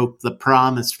 They broke the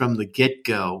promise from the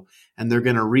get-go, and they're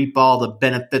going to reap all the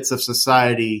benefits of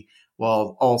society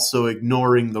while also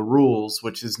ignoring the rules,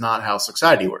 which is not how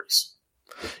society works.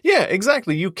 Yeah,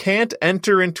 exactly. You can't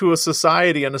enter into a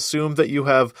society and assume that you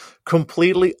have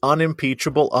completely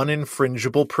unimpeachable,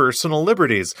 uninfringible personal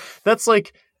liberties. That's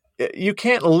like, you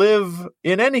can't live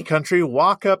in any country,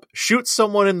 walk up, shoot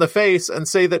someone in the face, and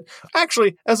say that,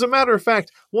 actually, as a matter of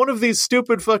fact, one of these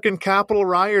stupid fucking Capitol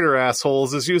rioter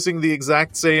assholes is using the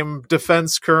exact same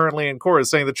defense currently in court,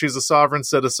 saying that she's a sovereign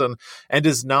citizen and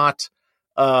is not,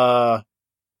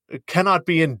 cannot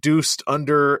be induced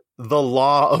under the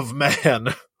law of man.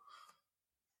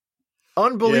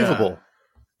 Unbelievable.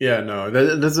 Yeah, no,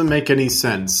 that doesn't make any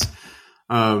sense.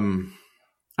 I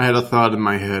had a thought in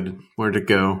my head. Where'd it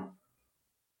go?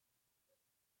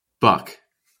 Buck.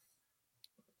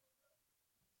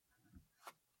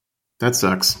 That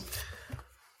sucks.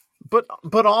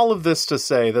 But all of this to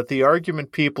say that the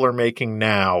argument people are making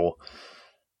now,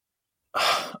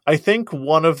 I think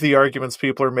one of the arguments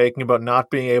people are making about not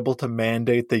being able to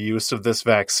mandate the use of this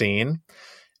vaccine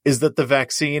is that the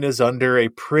vaccine is under a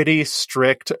pretty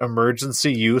strict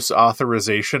emergency use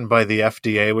authorization by the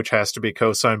FDA, which has to be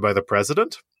co-signed by the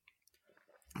president.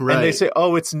 Right. And they say,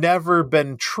 oh, it's never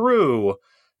been true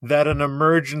that an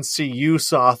emergency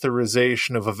use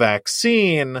authorization of a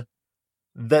vaccine,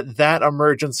 that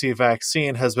emergency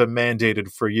vaccine has been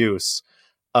mandated for use.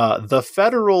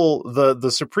 The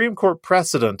Supreme Court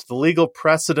precedent, the legal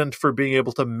precedent for being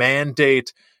able to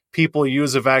mandate people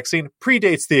use a vaccine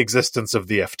predates the existence of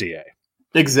the FDA.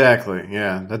 Exactly.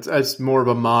 Yeah. That's more of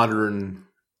a modern,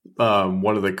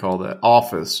 what do they call that?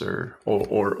 Office or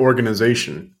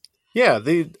organization. Yeah.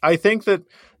 I think that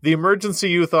the emergency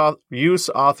use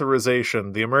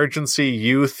authorization, the emergency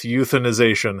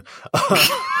euthanization,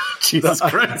 Jesus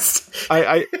Christ.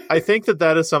 I think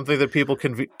that is something that people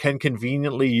can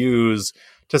conveniently use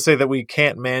to say that we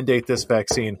can't mandate this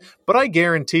vaccine. But I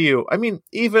guarantee you, I mean,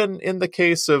 even in the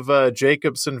case of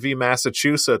Jacobson v.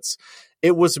 Massachusetts,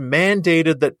 it was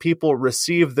mandated that people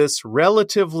receive this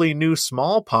relatively new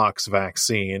smallpox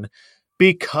vaccine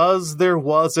because there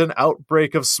was an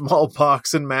outbreak of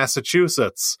smallpox in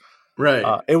Massachusetts.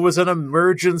 Right. It was an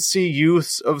emergency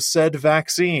use of said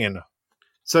vaccine.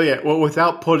 So yeah, well,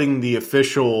 without putting the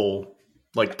official,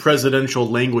 like, presidential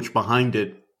language behind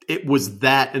it, it was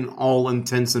that in all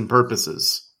intents and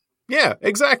purposes. Yeah,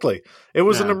 exactly. It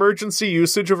was an emergency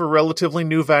usage of a relatively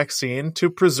new vaccine to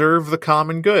preserve the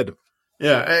common good.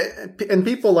 Yeah, and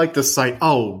people like to cite,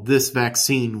 oh, this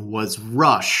vaccine was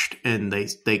rushed, and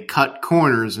they cut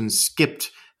corners and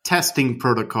skipped testing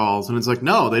protocols. And it's like,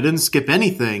 no, they didn't skip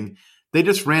anything. They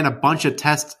just ran a bunch of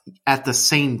tests at the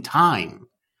same time.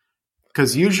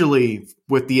 Because usually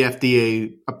with the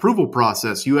FDA approval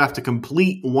process, you have to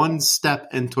complete one step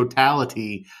in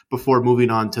totality before moving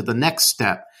on to the next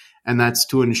step. And that's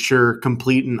to ensure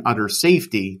complete and utter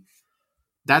safety.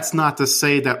 That's not to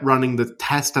say that running the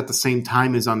test at the same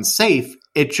time is unsafe.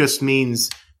 It just means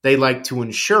they like to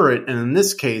ensure it. And in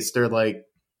this case, they're like,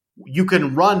 you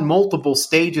can run multiple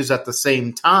stages at the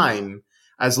same time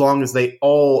as long as they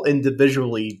all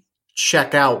individually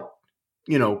check out,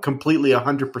 completely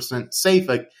 100% safe,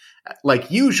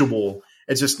 like usual.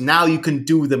 It's just now you can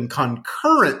do them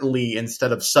concurrently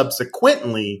instead of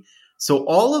subsequently. So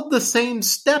all of the same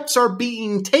steps are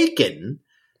being taken.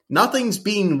 Nothing's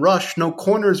being rushed. No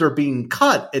corners are being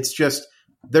cut. It's just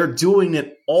they're doing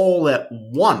it all at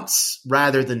once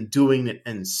rather than doing it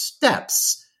in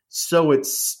steps. So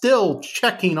it's still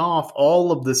checking off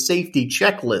all of the safety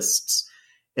checklists.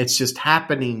 It's just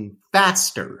happening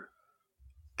faster.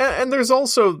 And there's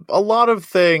also a lot of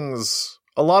things,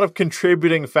 a lot of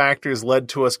contributing factors led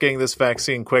to us getting this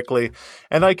vaccine quickly.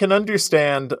 And I can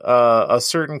understand a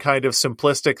certain kind of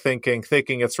simplistic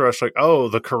thinking it's rushed, like, oh,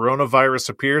 the coronavirus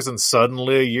appears and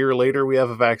suddenly a year later we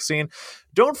have a vaccine.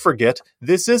 Don't forget,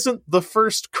 this isn't the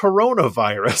first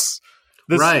coronavirus.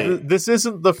 This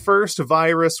isn't the first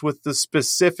virus with the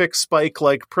specific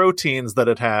spike-like proteins that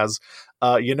it has.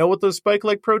 You know what those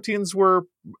spike-like proteins were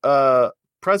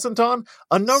present on?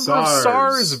 A number of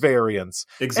SARS variants.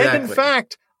 Exactly. And in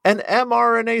fact, an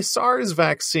mRNA SARS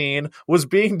vaccine was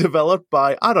being developed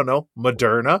by,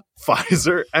 Moderna,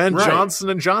 Pfizer, and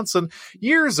Johnson & Johnson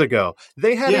years ago.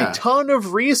 They had a ton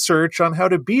of research on how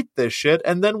to beat this shit,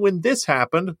 and then when this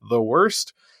happened, the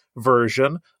worst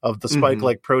version of the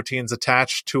spike-like proteins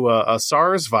attached to a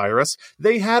SARS virus,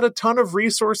 they had a ton of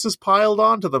resources piled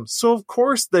onto them. So, of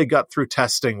course, they got through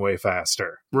testing way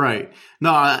faster. Right.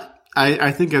 No,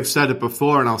 I think I've said it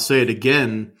before, and I'll say it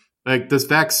again. Like, this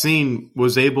vaccine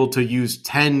was able to use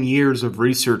 10 years of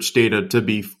research data to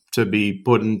be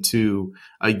put into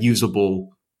a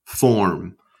usable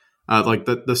form. Like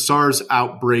the SARS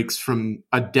outbreaks from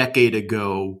a decade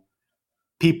ago,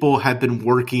 people have been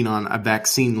working on a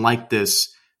vaccine like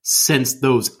this since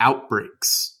those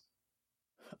outbreaks.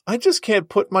 I just can't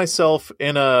put myself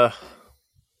in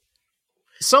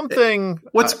something.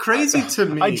 What's crazy to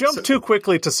me, I jumped too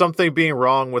quickly to something being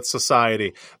wrong with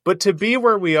society, but to be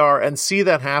where we are and see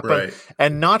that happen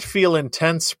and not feel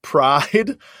intense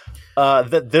pride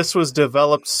that this was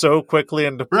developed so quickly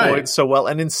and deployed so well,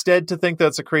 and instead to think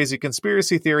that's a crazy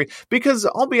conspiracy theory, because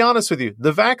I'll be honest with you,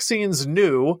 the vaccine's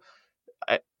new.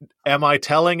 Am I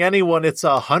telling anyone it's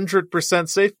 100%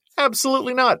 safe?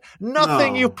 Absolutely not.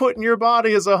 Nothing you put in your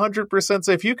body is 100%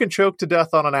 safe. You can choke to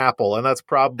death on an apple, and that's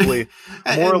probably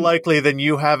more likely than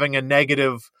you having a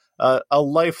negative, a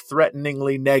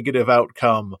life-threateningly negative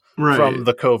outcome from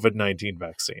the COVID-19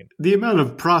 vaccine. The amount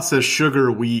of processed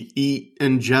sugar we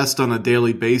ingest on a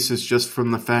daily basis just from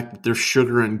the fact that there's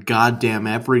sugar in goddamn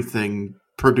everything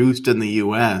produced in the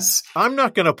U.S. I'm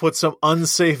not going to put some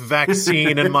unsafe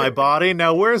vaccine in my body.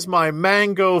 Now, where's my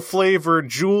mango-flavored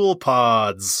Jewel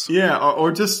Pods? Yeah,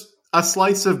 or just a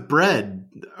slice of bread.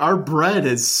 Our bread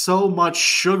has so much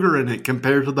sugar in it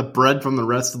compared to the bread from the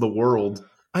rest of the world.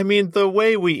 I mean, the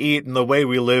way we eat and the way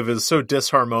we live is so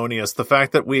disharmonious. The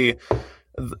fact that we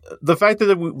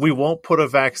won't put a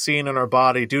vaccine in our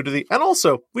body due to and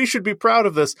also we should be proud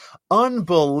of this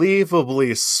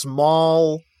unbelievably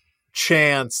small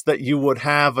chance that you would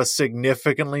have a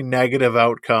significantly negative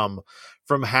outcome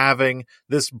from having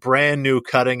this brand new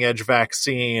cutting edge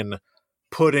vaccine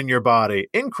put in your body.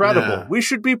 Incredible. Yeah. We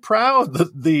should be proud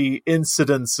that the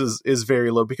incidence is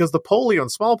very low, because the polio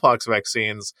and smallpox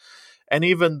vaccines and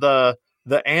even the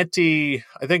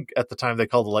I think at the time they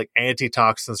called it like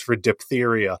antitoxins for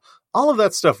diphtheria, all of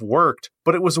that stuff worked,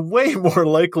 but it was way more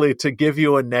likely to give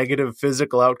you a negative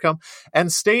physical outcome.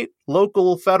 And state,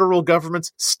 local, federal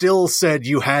governments still said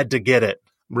you had to get it.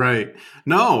 Right.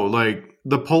 No, like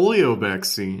the polio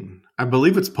vaccine, I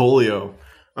believe it's polio.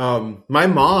 My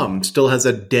mom still has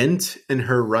a dent in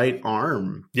her right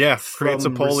arm. Yeah, creates a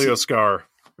polio scar.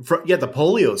 The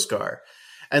polio scar.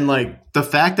 And like the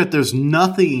fact that there's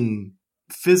nothing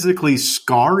physically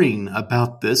scarring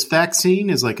about this vaccine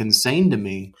is like insane to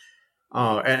me.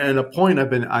 And a point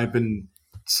I've been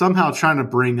somehow trying to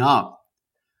bring up.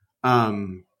 I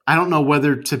don't know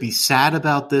whether to be sad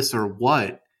about this or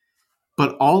what,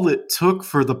 but all it took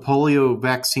for the polio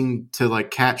vaccine to like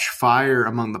catch fire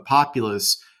among the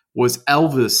populace was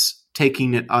Elvis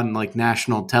taking it on like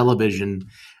national television.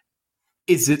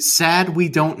 Is it sad we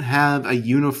don't have a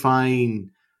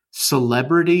unifying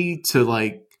celebrity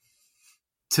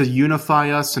to unify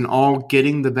us and all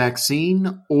getting the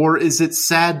vaccine? Or is it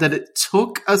sad that it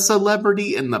took a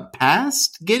celebrity in the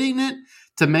past getting it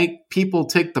to make people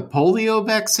take the polio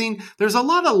vaccine? There's a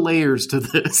lot of layers to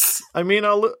this. I mean,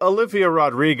 Olivia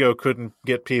Rodrigo couldn't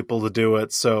get people to do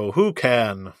it, so who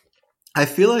can? I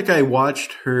feel like I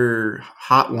watched her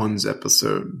Hot Ones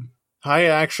episode. I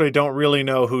actually don't really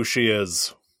know who she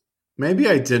is. Maybe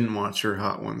I didn't watch her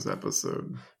Hot Ones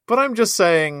episode. But I'm just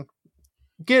saying,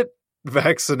 get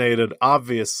vaccinated,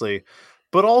 obviously.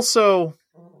 But also,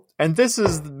 and this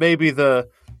is maybe the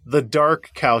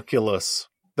dark calculus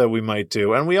that we might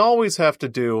do, and we always have to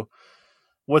do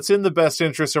what's in the best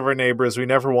interest of our neighbors. We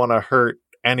never want to hurt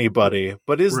anybody.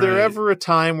 But is there ever a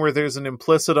time where there's an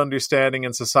implicit understanding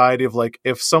in society of like,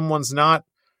 if someone's not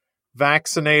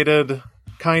vaccinated,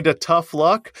 kind of tough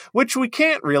luck, which we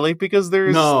can't really, because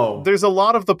there's a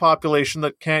lot of the population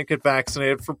that can't get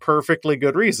vaccinated for perfectly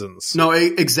good reasons. No,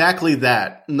 exactly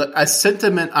that. A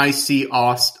sentiment I see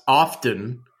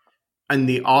often in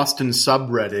the Austin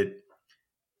subreddit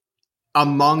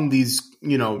among these,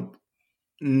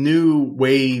 new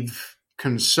wave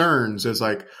concerns is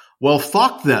like, well,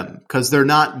 fuck them because they're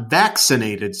not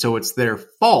vaccinated, so it's their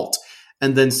fault.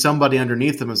 And then somebody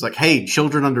underneath them is like, hey,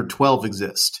 children under 12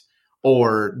 exist.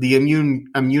 Or the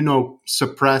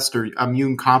immunosuppressed or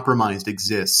immune compromised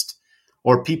exist.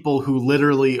 Or people who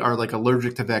literally are like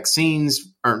allergic to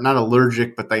vaccines, or not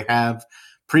allergic, but they have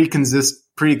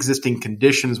pre-existing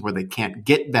conditions where they can't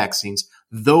get vaccines.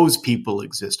 Those people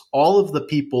exist. All of the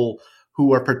people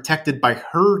who are protected by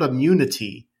herd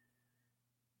immunity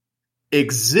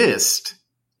exist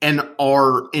and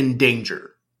are in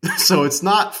danger. So it's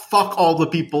not fuck all the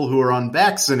people who are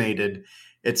unvaccinated.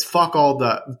 It's fuck all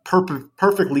the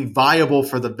perfectly viable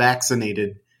for the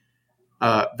vaccinated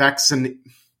the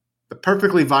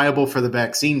perfectly viable for the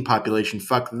vaccine population.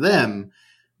 Fuck them.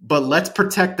 But let's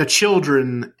protect the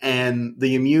children and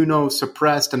the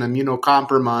immunosuppressed and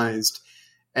immunocompromised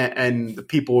and the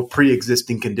people with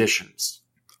pre-existing conditions.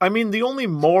 I mean, the only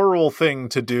moral thing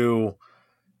to do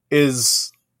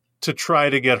is to try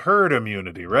to get herd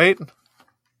immunity, right?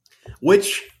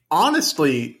 Which,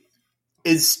 honestly,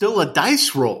 is still a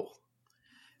dice roll.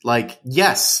 Like,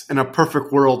 yes, in a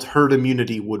perfect world, herd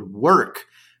immunity would work,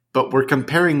 but we're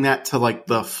comparing that to, like,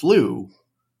 the flu,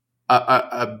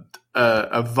 a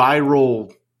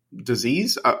viral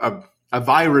disease, a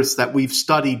virus that we've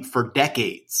studied for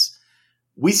decades.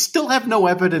 We still have no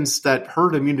evidence that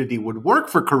herd immunity would work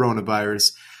for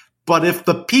coronavirus. But if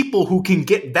the people who can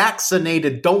get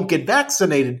vaccinated don't get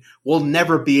vaccinated, we'll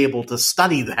never be able to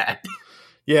study that.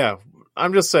 Yeah,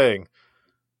 I'm just saying,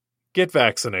 get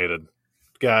vaccinated,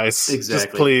 guys. Exactly.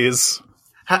 Just please.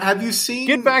 Have you seen...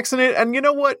 Get vaccinated, and you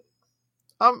know what?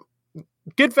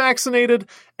 Get vaccinated,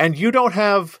 and you don't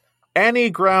have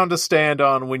any ground to stand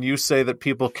on when you say that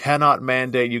people cannot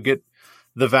mandate you get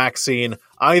the vaccine,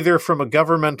 either from a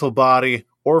governmental body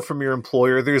or from your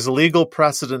employer. There's a legal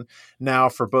precedent now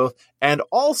for both. And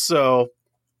also,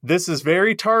 this is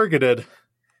very targeted,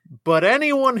 but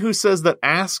anyone who says that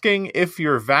asking if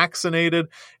you're vaccinated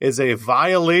is a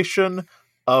violation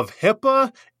of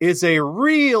HIPAA is a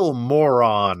real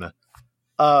moron.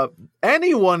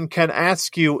 Anyone can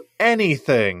ask you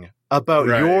anything about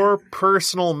your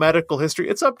personal medical history.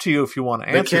 It's up to you if you want to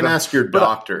answer. They can't ask your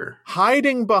doctor.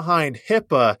 Hiding behind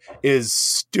HIPAA is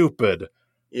stupid.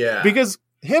 Yeah. Because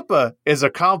HIPAA is a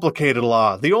complicated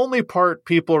law. The only part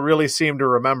people really seem to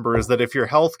remember is that if your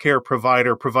healthcare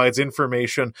provider provides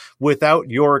information without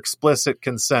your explicit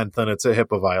consent, then it's a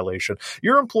HIPAA violation.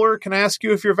 Your employer can ask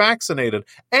you if you're vaccinated,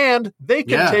 and they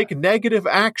can take negative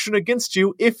action against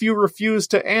you if you refuse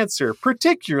to answer,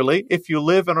 particularly if you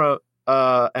live in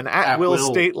an at-will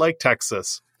state like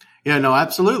Texas. Yeah, no,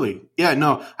 absolutely. Yeah,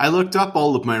 no, I looked up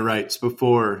all of my rights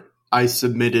before I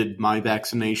submitted my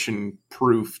vaccination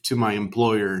proof to my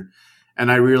employer,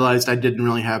 and I realized I didn't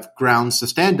really have grounds to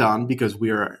stand on because we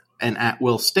are an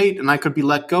at-will state, and I could be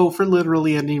let go for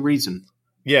literally any reason.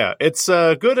 Yeah, it's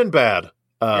good and bad.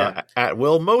 At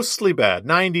will, mostly bad.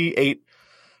 98%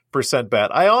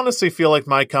 bad. I honestly feel like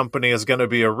my company is going to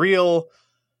be a real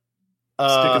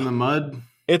stick in the mud.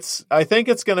 I think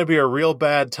it's going to be a real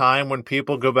bad time when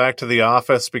people go back to the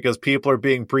office because people are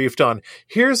being briefed on,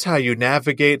 here's how you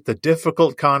navigate the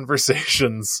difficult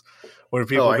conversations when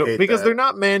people go, because they're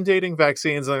not mandating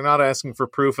vaccines and they're not asking for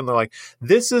proof. And they're like,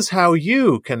 this is how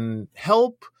you can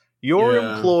help your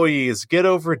employees get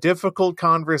over difficult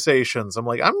conversations. I'm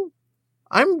like,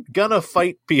 I'm going to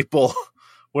fight people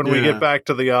when we get back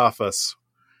to the office.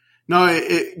 No,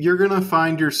 you're going to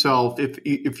find yourself,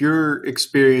 if your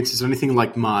experience is anything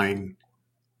like mine,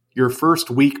 your first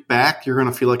week back, you're going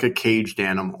to feel like a caged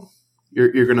animal.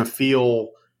 You're going to feel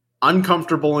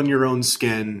uncomfortable in your own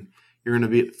skin. You're going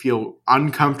to feel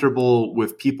uncomfortable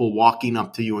with people walking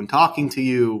up to you and talking to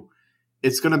you.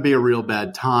 It's going to be a real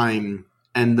bad time.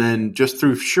 And then just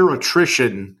through sheer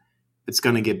attrition, it's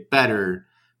going to get better.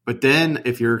 But then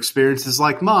if your experience is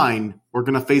like mine, we're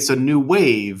going to face a new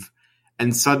wave.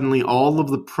 And suddenly all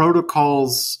of the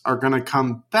protocols are going to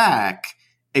come back,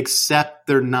 except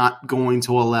they're not going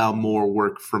to allow more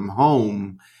work from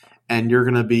home. And you're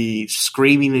going to be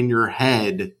screaming in your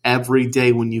head every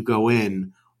day when you go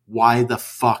in, why the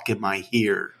fuck am I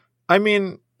here? I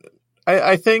mean,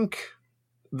 I think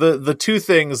the two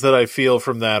things that I feel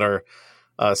from that are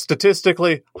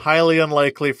statistically highly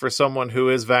unlikely for someone who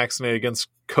is vaccinated against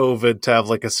COVID to have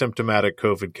like a symptomatic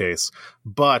COVID case.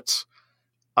 But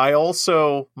I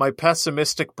also, my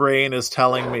pessimistic brain is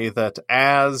telling me that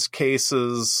as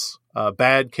cases,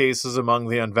 bad cases among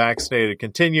the unvaccinated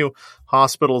continue,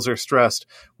 hospitals are stressed,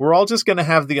 we're all just going to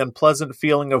have the unpleasant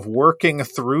feeling of working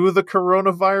through the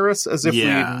coronavirus as if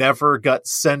we never got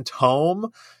sent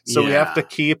home. So we have to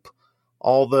keep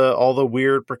all the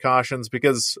weird precautions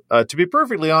because, to be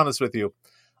perfectly honest with you,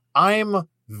 I'm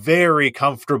very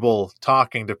comfortable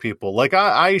talking to people. Like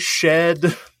I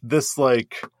shed this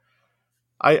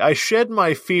I shed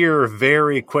my fear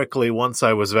very quickly once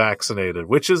I was vaccinated,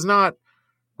 which is not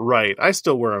right. I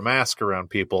still wear a mask around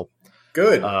people.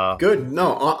 Good. Good.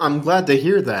 No, I'm glad to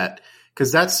hear that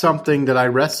because that's something that I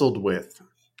wrestled with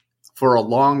for a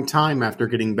long time after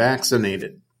getting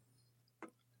vaccinated.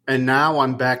 And now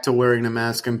I'm back to wearing a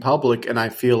mask in public, and I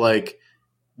feel like,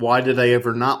 why did I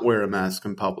ever not wear a mask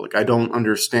in public? I don't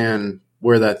understand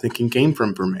where that thinking came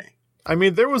from for me. I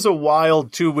mean, there was a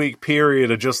wild 2-week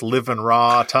period of just living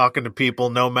raw, talking to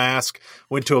people, no mask,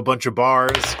 went to a bunch of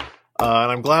bars,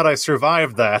 and I'm glad I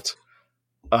survived that.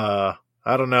 I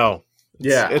don't know.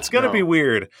 It's going to be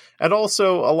weird. And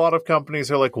also, a lot of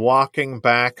companies are like walking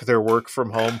back their work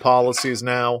from home policies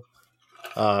now.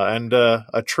 And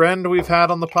a trend we've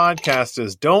had on the podcast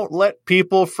is don't let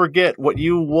people forget what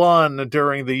you won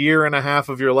during the year and a half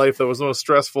of your life that was the most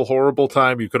stressful, horrible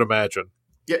time you could imagine.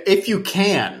 Yeah, if you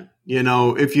can. You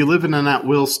know, if you live in an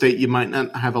at-will state, you might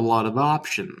not have a lot of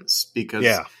options because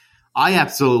I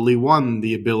absolutely won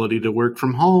the ability to work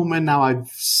from home, and now I've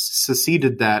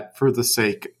seceded that for the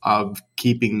sake of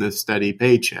keeping the steady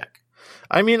paycheck.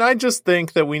 I mean, I just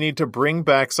think that we need to bring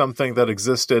back something that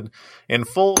existed in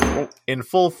full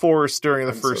force during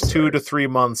the first 2 to 3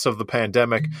 months of the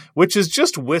pandemic, which is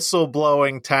just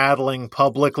whistleblowing, tattling,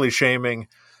 publicly shaming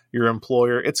your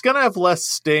employer. It's going to have less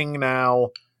sting now.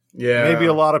 Yeah. Maybe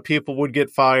a lot of people would get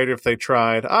fired if they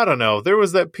tried. I don't know. There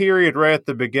was that period right at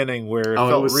the beginning where it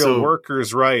felt real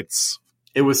workers' rights.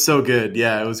 It was so good.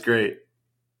 Yeah, it was great.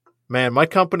 Man, my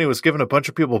company was giving a bunch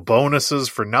of people bonuses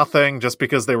for nothing just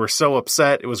because they were so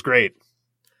upset. It was great.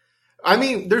 I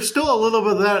mean, there's still a little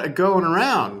bit of that going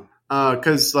around.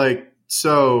 Because,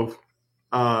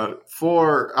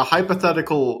 for a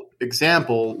hypothetical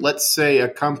example, let's say a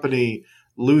company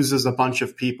loses a bunch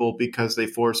of people because they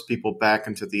forced people back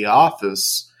into the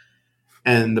office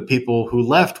and the people who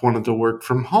left wanted to work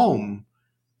from home.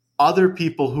 Other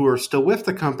people who are still with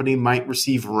the company might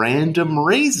receive random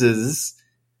raises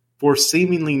for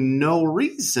seemingly no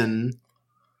reason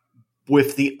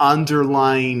with the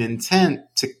underlying intent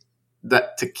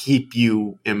to keep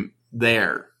you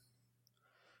there.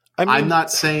 I'm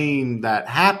not saying that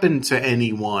happened to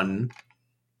anyone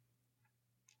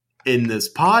in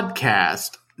this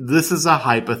podcast. This is a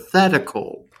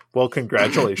hypothetical. Well,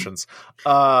 congratulations.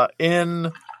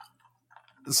 In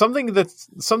something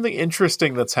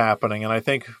interesting that's happening,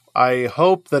 and I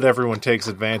hope that everyone takes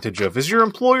advantage of, is your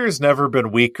employer's never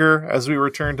been weaker as we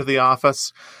return to the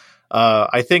office.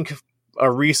 I think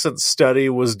a recent study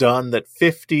was done that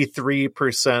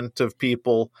 53% of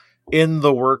people in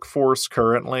the workforce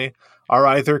currently are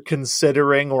either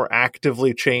considering or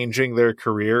actively changing their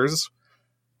careers.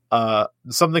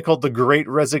 Something called the Great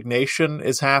Resignation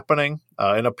is happening.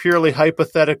 In a purely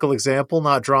hypothetical example,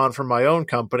 not drawn from my own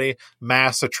company,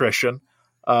 mass attrition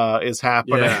is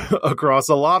happening across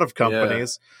a lot of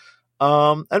companies.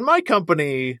 And my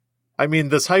company,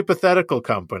 this hypothetical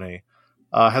company,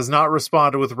 has not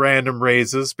responded with random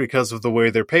raises because of the way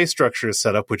their pay structure is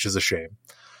set up, which is a shame.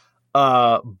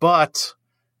 But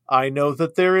I know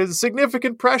that there is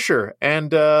significant pressure,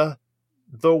 and the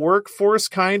workforce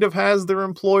kind of has their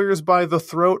employers by the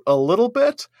throat a little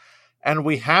bit, and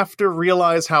we have to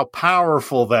realize how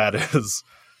powerful that is.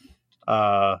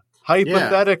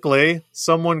 Hypothetically,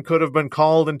 someone could have been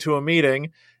called into a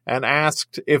meeting and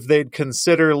asked if they'd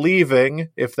consider leaving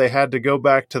if they had to go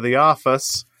back to the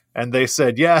office, and they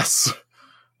said yes.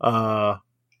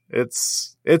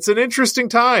 It's an interesting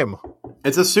time.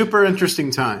 It's a super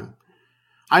interesting time.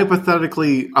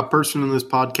 Hypothetically, a person in this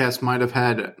podcast might have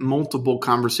had multiple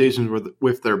conversations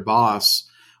with their boss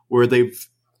where they've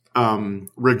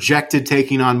rejected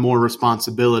taking on more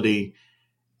responsibility,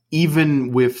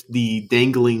 even with the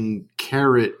dangling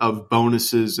carrot of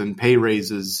bonuses and pay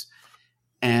raises.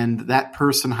 And that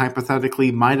person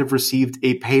hypothetically might have received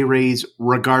a pay raise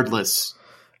regardless.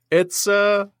 It's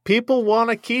people want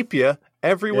to keep you.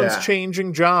 Everyone's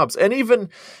changing jobs. And even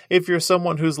if you're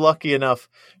someone who's lucky enough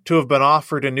to have been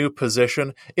offered a new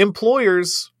position,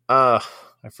 employers, I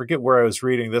forget where I was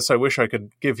reading this. I wish I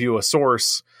could give you a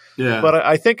source. Yeah. But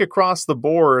I think across the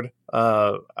board,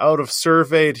 out of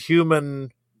surveyed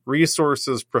human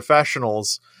resources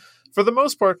professionals, for the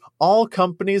most part, all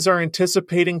companies are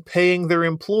anticipating paying their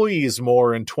employees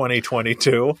more in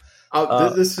 2022.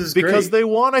 This is because great. They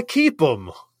want to keep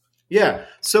them. Yeah.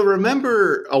 So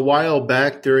remember a while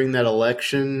back during that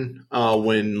election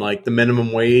when the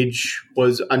minimum wage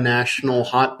was a national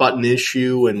hot button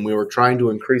issue and we were trying to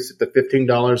increase it to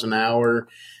 $15 an hour.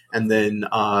 And then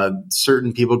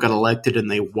certain people got elected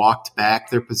and they walked back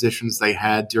their positions they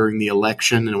had during the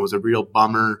election. And it was a real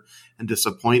bummer and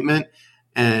disappointment.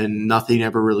 And nothing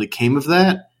ever really came of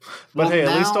that. But hey,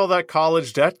 at least all that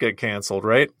college debt got canceled,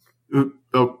 right?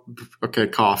 Oh, okay.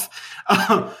 Cough.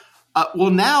 Well,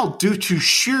 now due to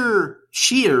sheer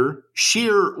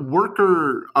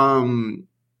worker,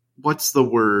 what's the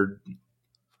word?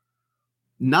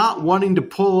 Not wanting to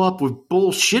pull up with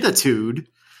bullshititude,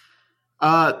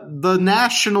 the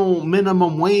national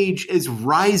minimum wage is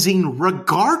rising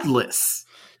regardless.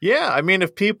 Yeah,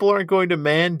 if people aren't going to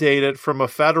mandate it from a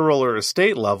federal or a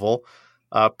state level,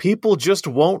 people just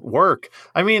won't work.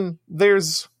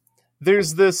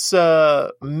 There's this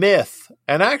myth,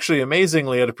 and actually,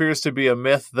 amazingly, it appears to be a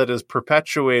myth that is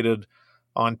perpetuated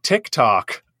on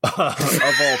TikTok, of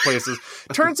all places.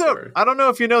 Turns out, I don't know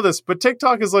if you know this, but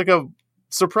TikTok is a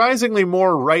surprisingly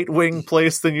more right-wing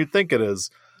place than you'd think it is.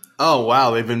 Oh,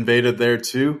 wow. They've invaded there,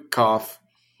 too? Cough.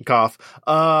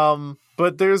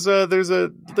 But there's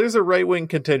a right-wing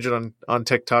contingent on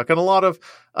TikTok, and a lot of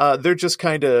they're just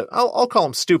kind of, I'll call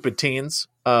them stupid teens.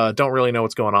 Don't really know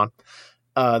what's going on.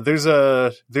 There's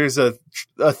a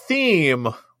theme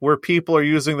where people are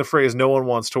using the phrase "no one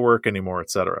wants to work anymore,"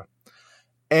 etc.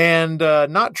 And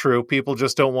not true. People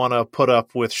just don't want to put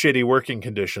up with shitty working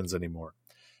conditions anymore.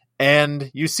 And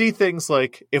you see things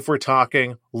like, if we're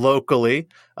talking locally,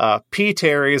 P.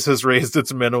 Terry's has raised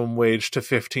its minimum wage to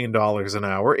 $15 an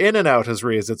hour. In-N-Out has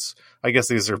raised its, I guess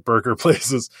these are burger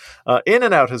places.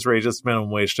 In-N-Out has raised its minimum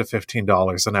wage to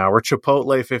 $15 an hour.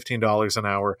 Chipotle, $15 an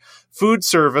hour. Food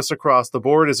service across the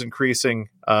board is increasing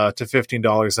to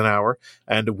 $15 an hour.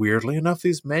 And weirdly enough,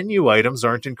 these menu items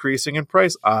aren't increasing in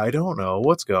price. I don't know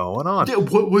what's going on. Yeah,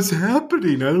 what was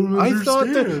happening? I don't understand. I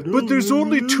thought that, but there's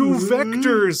only two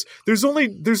vectors. There's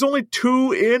only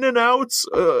two in-and-outs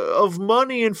of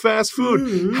money in fast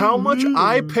food. How much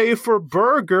I pay for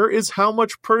burger is how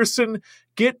much person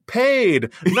get paid.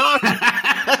 Not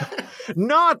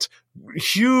not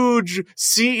huge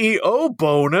CEO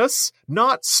bonus,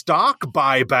 not stock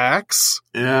buybacks.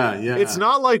 Yeah. It's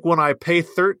not like when I pay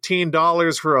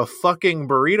 $13 for a fucking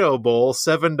burrito bowl,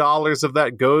 $7 of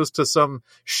that goes to some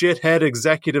shithead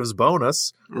executive's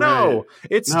bonus. No,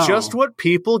 it's just what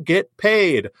people get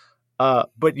paid.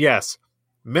 But yes,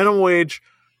 minimum wage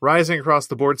rising across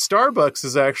the board. Starbucks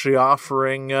is actually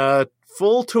offering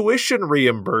full tuition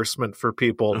reimbursement for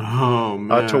people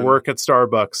to work at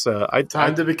Starbucks.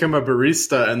 Time to become a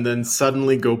barista and then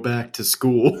suddenly go back to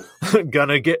school.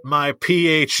 Gonna get my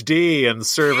PhD and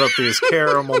serve up these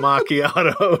caramel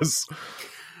macchiatos.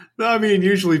 I mean,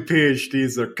 usually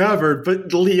PhDs are covered,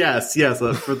 but yes,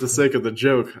 for the sake of the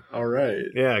joke. All right.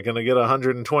 Yeah, gonna get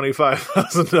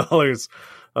 $125,000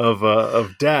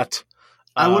 of debt.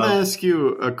 I want to ask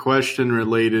you a question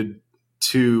related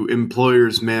to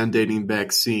employers mandating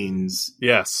vaccines.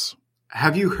 Yes.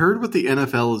 Have you heard what the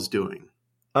NFL is doing?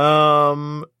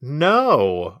 No.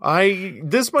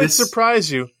 This might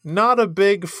surprise you. Not a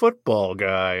big football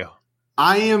guy.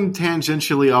 I am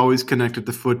tangentially always connected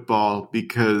to football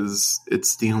because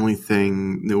it's the only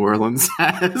thing New Orleans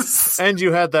has. And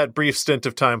you had that brief stint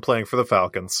of time playing for the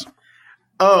Falcons.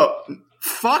 Oh,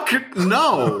 fuck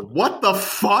no. What the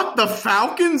fuck? The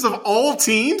Falcons of all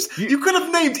teams? You could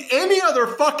have named any other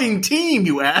fucking team,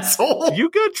 you asshole. You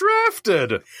got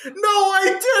drafted. No,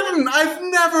 I didn't. I've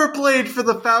never played for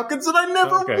the Falcons and I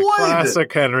never would.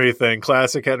 Classic Henry thing,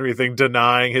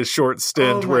 denying his short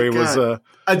stint where he was a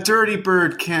dirty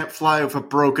bird can't fly with a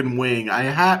broken wing. I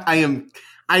have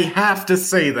to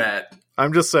say that.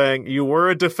 I'm just saying, you were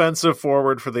a defensive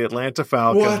forward for the Atlanta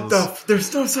Falcons.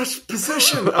 There's no such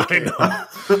position. Okay. I know.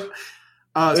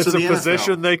 It's a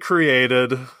position they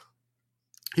created.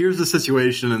 Here's the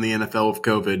situation in the NFL with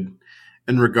COVID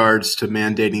in regards to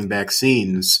mandating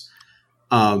vaccines.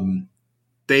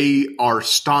 They are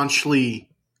staunchly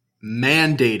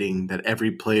mandating that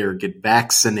every player get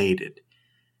vaccinated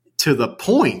to the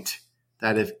point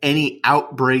that if any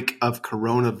outbreak of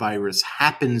coronavirus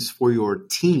happens for your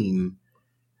team,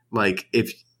 like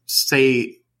if,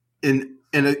 say, in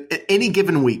any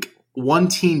given week, one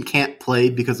team can't play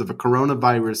because of a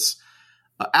coronavirus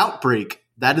outbreak,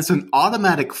 that is an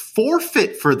automatic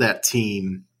forfeit for that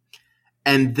team.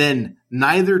 And then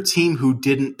neither team who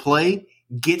didn't play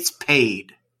gets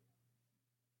paid.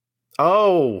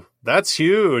 Oh, that's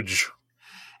huge.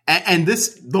 And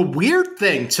the weird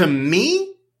thing to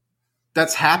me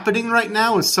that's happening right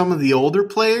now is some of the older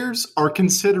players are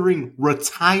considering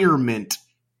retirement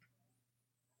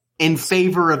in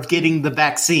favor of getting the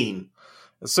vaccine.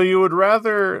 So you would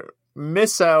rather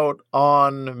miss out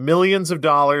on millions of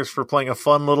dollars for playing a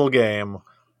fun little game.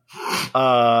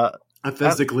 A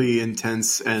physically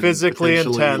intense and physically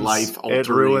intense, life-altering. It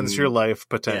ruins your life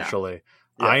potentially.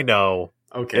 Yeah. I know.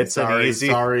 Okay, it's just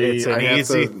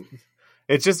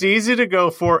easy to go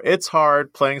for. It's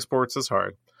hard. Playing sports is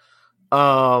hard.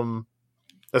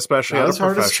 Especially not at as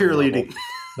hard as cheerleading. Level.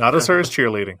 Not as hard as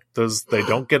cheerleading. They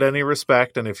don't get any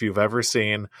respect, and if you've ever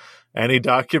seen any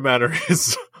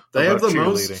documentaries they about have the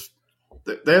cheerleading,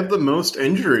 they have the most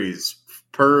injuries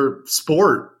per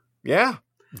sport. Yeah.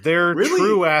 They're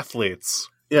true athletes.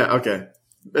 Yeah, okay.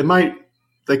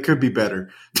 They could be better.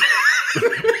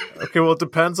 Okay, well, it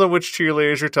depends on which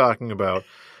cheerleaders you're talking about.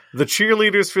 The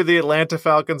cheerleaders for the Atlanta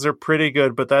Falcons are pretty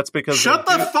good, but that's because... Shut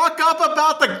the fuck up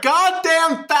about the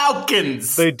goddamn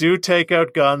Falcons! They do take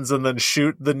out guns and then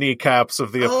shoot the kneecaps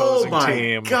of the opposing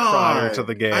team prior to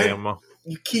the game.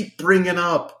 You keep bringing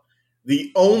up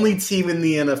the only team in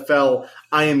the NFL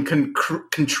I am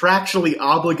contractually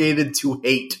obligated to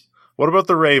hate. What about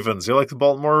the Ravens? You like the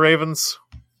Baltimore Ravens?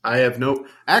 I have no...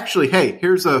 Actually, hey,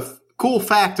 here's a cool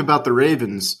fact about the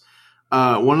Ravens.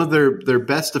 One of their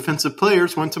best defensive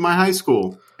players went to my high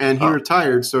school, and he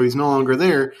retired, so he's no longer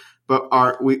there.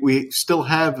 But we still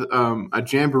have a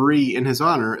jamboree in his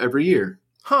honor every year.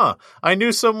 Huh. I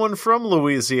knew someone from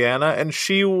Louisiana, and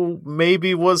she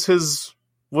maybe was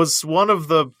one of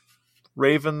the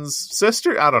Ravens'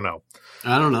 sister? I don't know.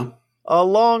 A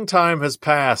long time has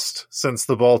passed since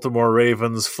the Baltimore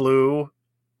Ravens flew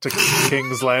to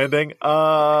King's Landing.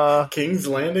 King's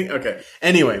Landing? Okay.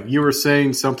 Anyway, you were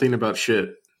saying something about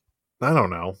shit. I don't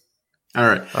know. All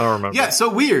right. I don't remember. Yeah, so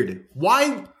weird.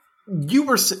 Why you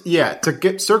were... Yeah,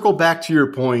 circle back to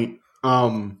your point,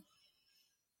 in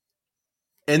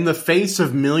the face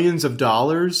of millions of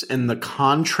dollars and the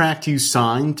contract you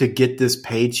signed to get this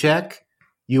paycheck,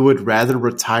 you would rather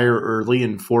retire early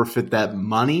and forfeit that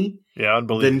money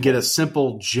than get a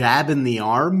simple jab in the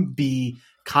arm, be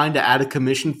kind of out of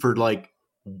commission for like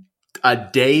a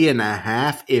day and a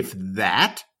half, if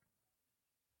that.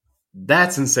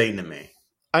 That's insane to me.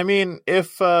 I mean,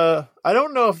 if I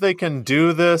don't know if they can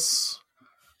do this.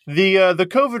 The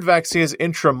COVID vaccine is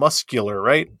intramuscular,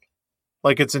 right?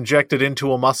 Like it's injected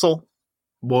into a muscle?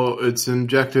 Well, it's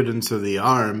injected into the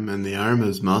arm, and the arm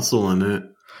has muscle in it.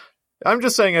 I'm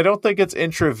just saying, I don't think it's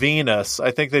intravenous.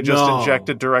 I think they just inject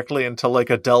it directly into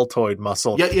like a deltoid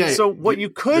muscle. Yeah. So what you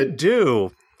could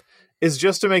do is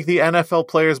just to make the NFL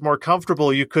players more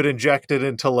comfortable, you could inject it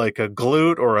into like a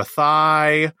glute or a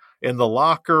thigh in the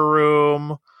locker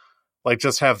room. Like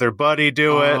just have their buddy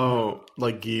do it. Oh,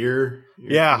 like gear?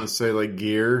 You're gonna say like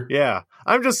gear? Yeah.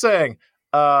 I'm just saying,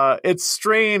 it's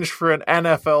strange for an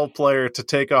NFL player to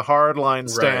take a hardline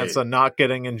stance on not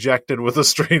getting injected with a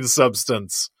strange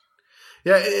substance.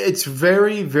 Yeah, it's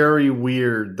very, very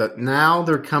weird that now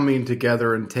they're coming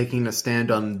together and taking a stand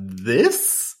on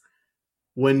this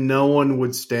when no one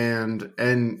would stand,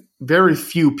 and very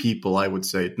few people, I would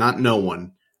say, not no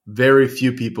one, very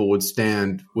few people would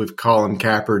stand with Colin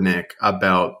Kaepernick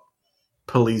about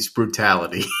police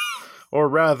brutality. Or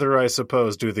rather, I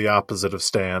suppose, do the opposite of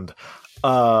stand.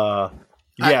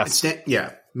 Yes.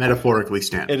 Metaphorically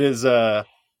stand. It is,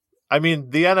 I mean,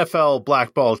 the NFL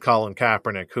blackballed Colin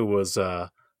Kaepernick, who was,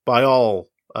 by all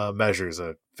measures,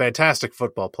 a fantastic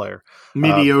football player.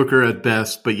 Mediocre at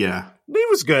best, but yeah. He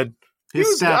was good. I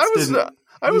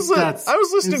was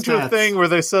listening to a thing where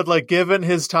they said, like, given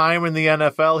his time in the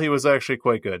NFL, he was actually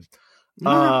quite good.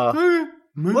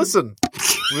 Listen,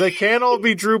 they can't all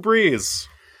be Drew Brees.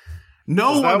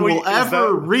 No one will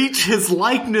ever reach his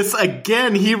likeness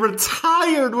again. He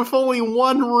retired with only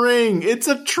one ring. It's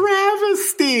a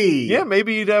travesty. Yeah,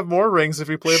 maybe he'd have more rings if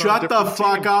he played on a different team. Shut the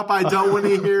fuck up. I don't want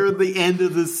to hear the end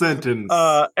of the sentence.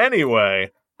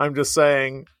 Anyway, I'm just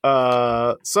saying,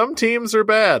 some teams are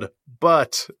bad,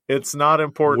 but it's not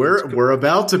important. We're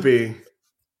about to be.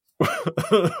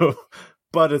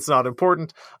 But it's not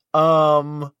important.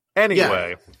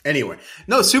 Anyway.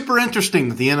 No, super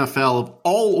interesting. The NFL of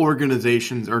all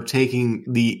organizations are taking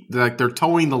they're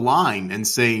towing the line and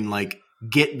saying, like,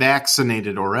 get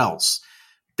vaccinated or else.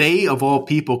 They, of all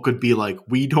people, could be like,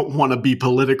 we don't want to be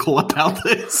political about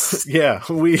this. Yeah,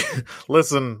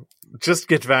 listen, just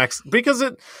get vaccinated. Because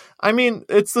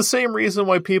it's the same reason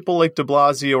why people like de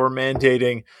Blasio are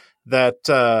mandating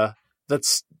that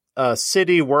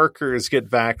city workers get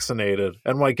vaccinated,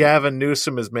 and why Gavin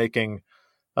Newsom is making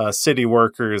city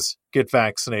workers get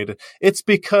vaccinated. It's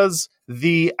because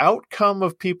the outcome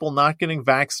of people not getting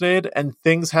vaccinated and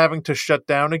things having to shut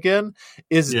down again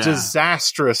is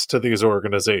disastrous to these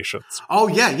organizations. Oh,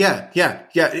 yeah.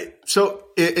 So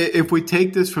if we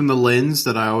take this from the lens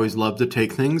that I always love to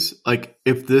take things, like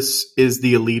if this is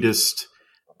the elitist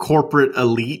corporate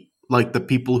elite, like the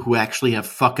people who actually have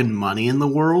fucking money in the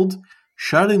world,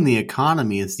 shutting the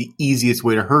economy is the easiest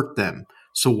way to hurt them.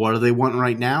 So what do they want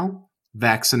right now?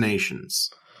 Vaccinations.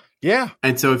 Yeah.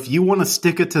 And so if you want to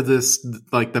stick it to this,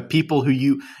 like the people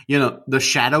who the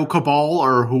shadow cabal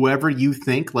or whoever you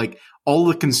think, like all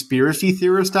the conspiracy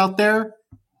theorists out there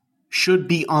should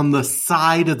be on the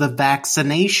side of the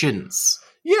vaccinations.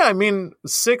 Yeah,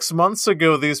 6 months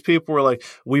ago, these people were like,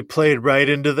 we played right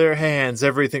into their hands.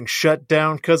 Everything shut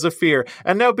down because of fear.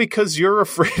 And now because you're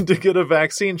afraid to get a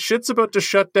vaccine, shit's about to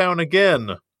shut down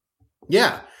again.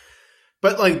 Yeah.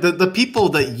 But like the people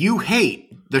that you hate,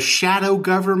 the shadow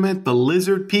government, the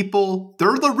lizard people,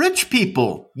 they're the rich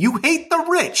people. You hate the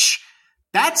rich.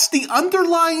 That's the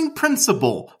underlying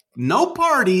principle. No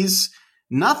parties,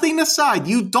 nothing aside.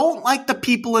 You don't like the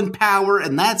people in power,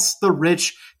 and that's the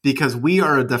rich because we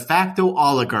are a de facto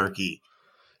oligarchy.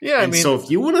 Yeah, so if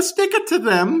you want to stick it to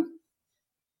them,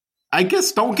 I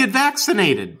guess don't get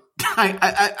vaccinated.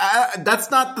 That's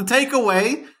not the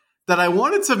takeaway that I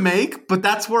wanted to make, but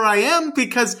that's where I am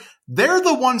because they're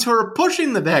the ones who are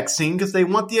pushing the vaccine because they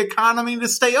want the economy to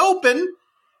stay open.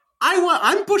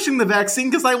 I'm pushing the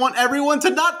vaccine because I want everyone to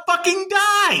not fucking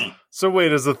die. So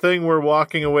wait, is the thing we're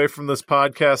walking away from this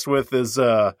podcast with is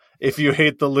if you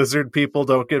hate the lizard people,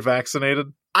 don't get vaccinated?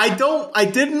 I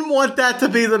didn't want that to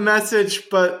be the message,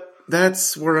 but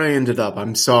that's where I ended up.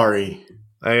 I'm sorry.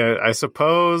 I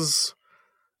suppose.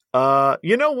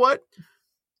 You know what?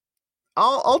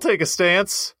 I'll take a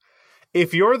stance.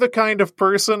 If you're the kind of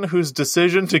person whose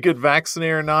decision to get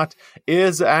vaccinated or not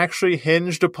is actually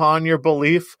hinged upon your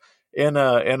belief in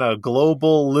a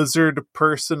global lizard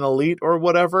person elite or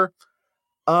whatever,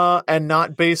 and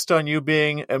not based on you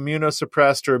being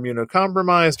immunosuppressed or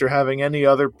immunocompromised or having any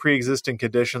other pre-existing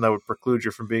condition that would preclude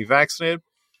you from being vaccinated,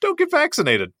 don't get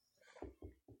vaccinated.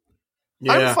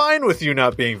 Yeah. I'm fine with you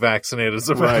not being vaccinated, as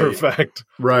a matter of fact.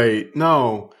 Right.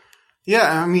 No.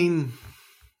 Yeah,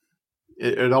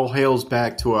 it all hails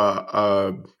back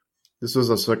to this was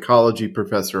a psychology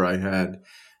professor I had,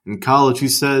 in college who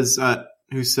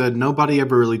said nobody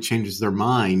ever really changes their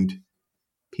mind.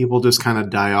 People just kind of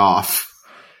die off.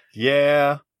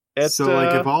 Yeah. So,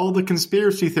 if all the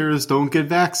conspiracy theorists don't get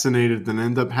vaccinated and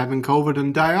end up having COVID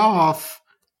and die off,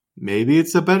 maybe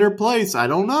it's a better place. I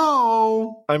don't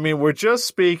know. I mean, we're just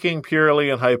speaking purely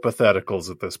in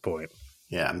hypotheticals at this point.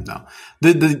 Yeah, no.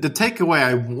 The takeaway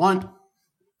I want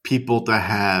people to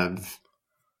have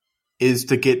is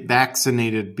to get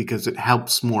vaccinated because it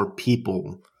helps more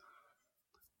people.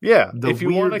 Yeah, if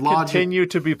you want to continue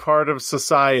to be part of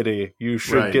society, you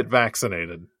should get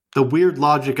vaccinated. The weird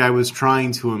logic I was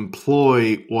trying to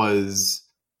employ was,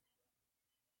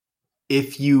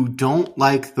 if you don't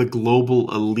like the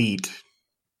global elite,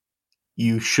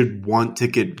 you should want to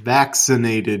get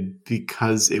vaccinated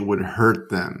because it would hurt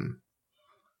them.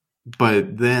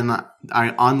 But then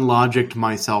I unlogicked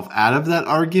myself out of that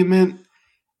argument,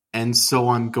 and so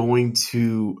I'm going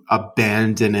to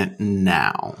abandon it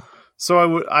now.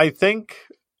 So I think,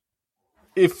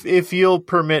 if you'll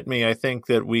permit me, I think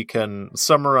that we can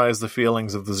summarize the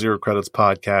feelings of the Zero Credits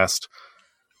podcast,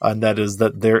 and that is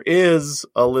that there is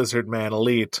a lizard man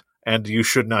elite, and you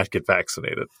should not get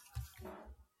vaccinated.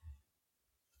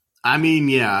 I mean,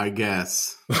 yeah, I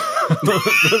guess.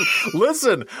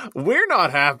 Listen, we're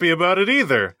not happy about it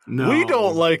either. No. We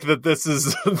don't like that this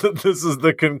is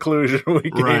the conclusion we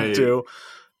came to.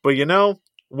 But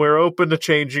we're open to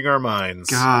changing our minds.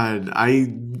 God,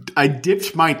 I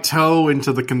dipped my toe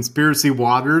into the conspiracy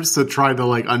waters to try to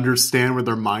understand what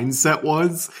their mindset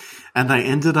was, and I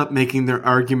ended up making their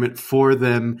argument for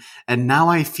them, and now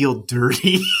I feel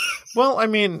dirty. Well, I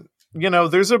mean,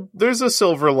 there's a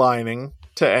silver lining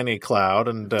to any cloud,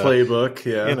 and playbook,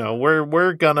 yeah.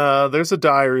 We're gonna. There's a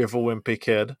Diary of a Wimpy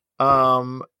Kid.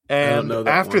 And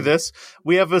after this,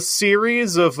 we have a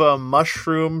series of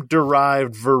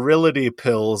mushroom-derived virility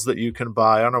pills that you can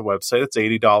buy on our website. It's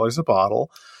 $80 a bottle.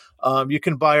 You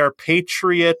can buy our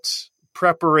Patriot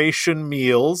preparation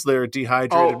meals. They're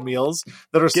dehydrated meals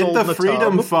that are sold in the Get the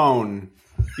Freedom tub. Phone.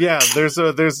 Yeah, there's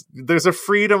a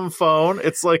Freedom Phone.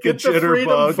 It's like a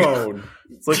jitterbug. Phone.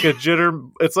 It's like a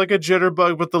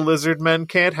jitterbug, but the lizard men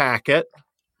can't hack it.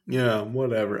 Yeah,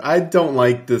 whatever. I don't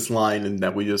like this line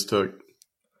that we just took.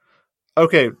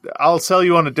 Okay, I'll tell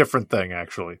you on a different thing,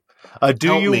 actually.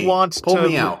 Do you want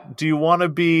to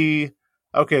be...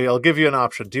 Okay, I'll give you an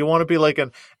option. Do you want to be like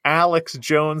an Alex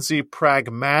Jonesy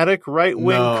pragmatic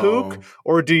right-wing kook?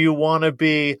 Or do you want to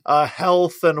be a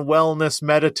health and wellness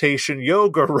meditation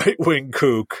yoga right-wing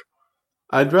kook?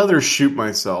 I'd rather shoot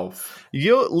myself.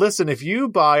 Listen, if you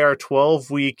buy our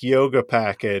 12-week yoga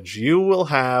package, you will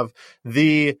have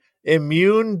the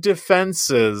immune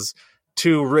defenses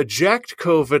to reject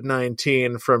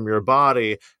COVID-19 from your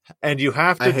body, and you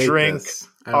have to drink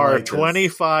our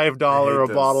 $25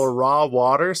 a bottle raw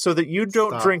water so that you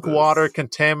don't drink water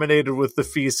contaminated with the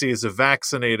feces of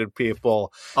vaccinated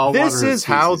people. This is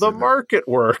how the market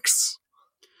works.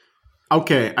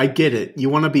 Okay, I get it. You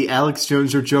want to be Alex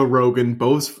Jones or Joe Rogan,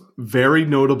 both very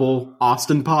notable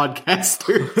Austin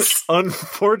podcasters.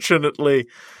 Unfortunately,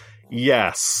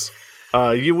 yes.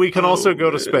 We can also go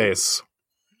to space.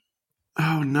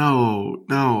 Oh, no,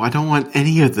 I don't want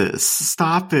any of this.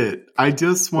 Stop it. I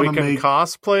just want to We can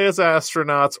cosplay as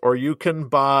astronauts, or you can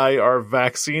buy our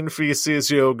vaccine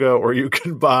feces yoga, or you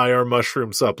can buy our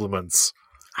mushroom supplements.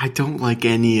 I don't like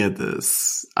any of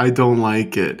this. I don't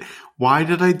like it. Why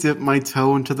did I dip my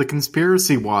toe into the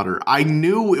conspiracy water? I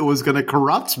knew it was going to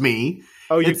corrupt me.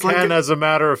 Oh, you can, as a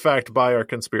matter of fact, buy our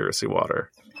conspiracy water.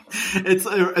 It's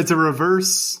a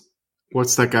reverse...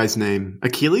 What's that guy's name?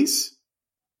 Achilles?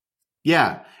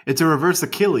 Yeah, it's a reverse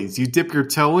Achilles. You dip your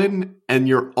toe in, and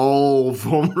you're all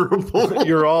vulnerable.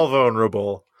 You're all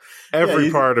vulnerable. Every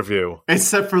part of you.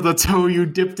 Except for the toe you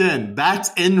dipped in.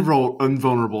 That's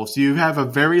invulnerable. So you have a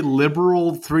very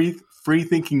liberal,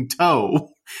 free-thinking toe.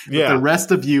 Yeah. The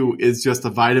rest of you is just a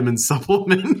vitamin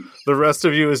supplement. The rest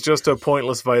of you is just a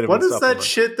pointless vitamin supplement. What is that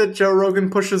shit that Joe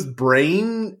Rogan pushes?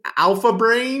 Brain? Alpha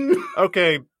brain?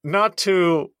 Okay, not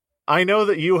to... I know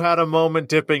that you had a moment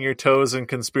dipping your toes in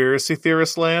conspiracy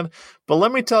theorist land, but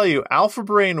let me tell you, Alpha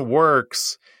Brain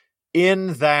works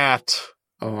in that...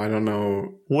 Oh, I don't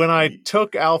know. When I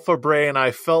took Alpha Brain,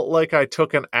 I felt like I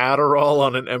took an Adderall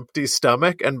on an empty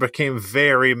stomach and became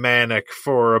very manic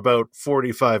for about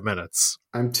 45 minutes.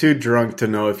 I'm too drunk to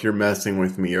know if you're messing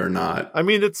with me or not. I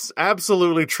mean, it's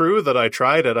absolutely true that I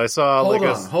tried it. I saw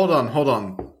Hold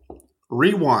on.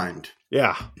 Rewind.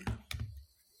 Yeah.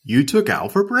 You took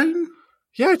Alpha Brain?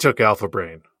 Yeah, I took Alpha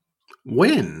Brain.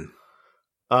 When?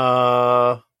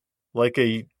 Right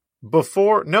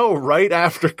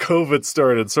after COVID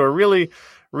started. So a really,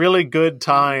 really good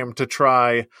time to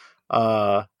try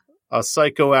a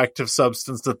psychoactive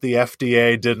substance that the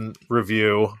FDA didn't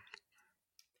review.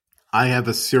 I have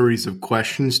a series of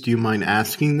questions. Do you mind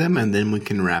asking them? And then we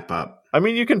can wrap up. I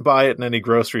mean, you can buy it in any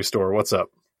grocery store. What's up?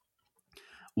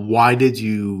 Why did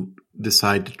you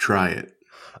decide to try it?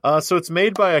 So it's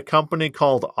made by a company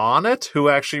called Onnit, who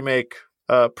actually make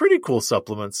pretty cool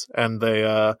supplements. And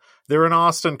they're an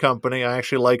Austin company. I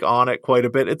actually like Onnit quite a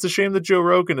bit. It's a shame that Joe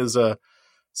Rogan is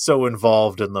so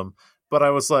involved in them. But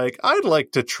I was like, I'd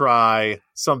like to try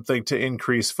something to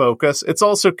increase focus. It's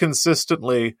also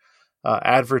consistently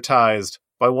advertised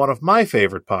by one of my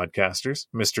favorite podcasters,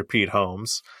 Mr. Pete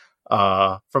Holmes,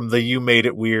 from the You Made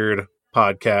It Weird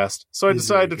podcast. So I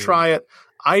decided to try it.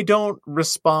 I don't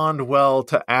respond well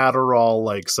to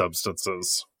Adderall-like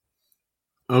substances.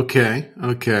 Okay.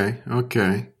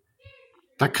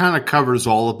 That kind of covers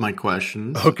all of my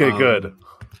questions. Okay, good.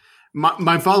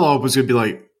 My follow-up was going to be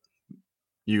like,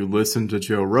 you listened to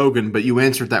Joe Rogan, but you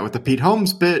answered that with the Pete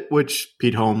Holmes bit, which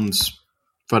Pete Holmes,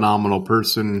 phenomenal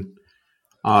person,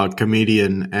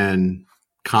 comedian, and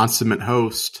consummate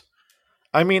host.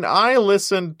 I mean, I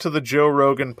listened to the Joe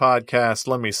Rogan podcast.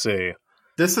 Let me see.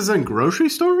 This is in grocery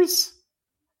stores?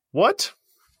 What?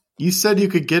 You said you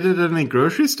could get it in a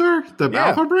grocery store? The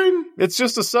Alpha Brain? It's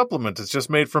just a supplement. It's just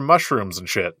made from mushrooms and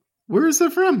shit. Where is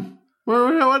it from?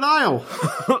 What aisle?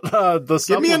 The supplement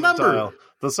Give me a number. aisle.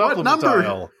 The supplement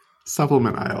aisle.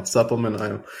 Supplement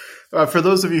aisle. For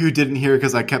those of you who didn't hear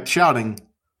because I kept shouting,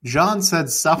 John said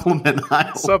supplement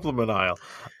aisle. Supplement aisle.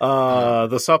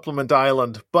 The supplement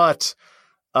island. But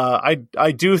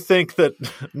I do think that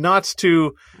not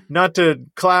to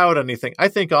cloud anything, I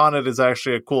think Onnit is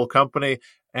actually a cool company,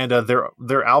 and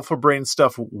their Alpha Brain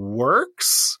stuff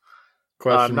works.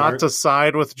 Not to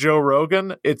side with Joe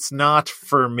Rogan. It's not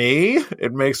for me.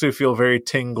 It makes me feel very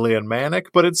tingly and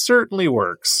manic, but it certainly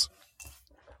works.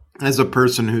 As a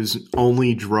person whose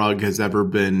only drug has ever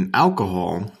been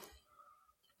alcohol,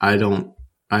 I don't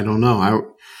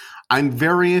know. I'm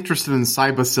very interested in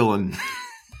Cybacillin.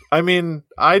 I mean,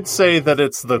 I'd say that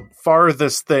it's the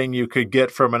farthest thing you could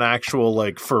get from an actual,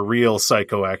 like, for real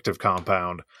psychoactive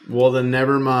compound. Well, then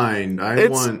never mind.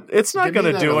 It's not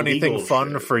going to do anything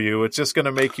fun shit for you. It's just going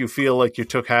to make you feel like you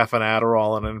took half an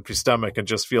Adderall on an empty stomach and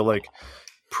just feel like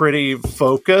pretty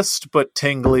focused, but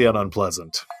tingly and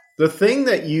unpleasant. The thing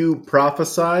that you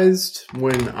prophesized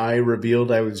when I revealed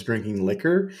I was drinking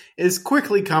liquor is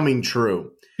quickly coming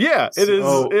true. Yeah, it is.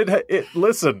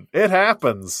 Listen, it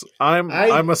happens. I'm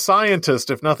a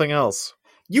scientist, if nothing else.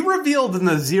 You revealed in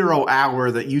the 0 hour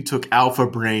that you took Alpha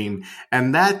Brain,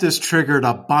 and that just triggered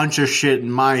a bunch of shit in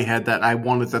my head that I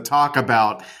wanted to talk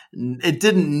about. It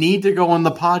didn't need to go on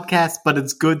the podcast, but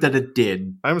it's good that it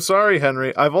did. I'm sorry,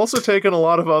 Henry. I've also taken a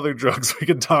lot of other drugs we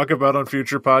can talk about on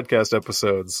future podcast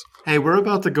episodes. Hey, we're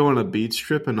about to go on a beach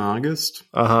trip in August.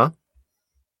 Uh-huh.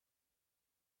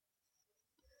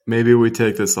 Maybe we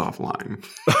take this offline.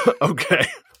 Okay.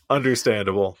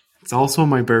 Understandable. It's also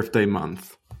my birthday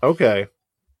month. Okay.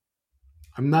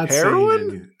 I'm not Heroin?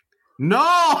 saying anything. No!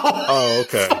 Oh,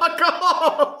 okay. Fuck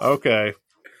off! Okay.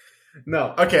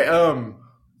 No. Okay, all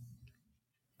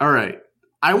right.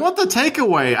 I want the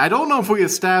takeaway. I don't know if we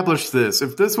established this.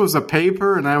 If this was a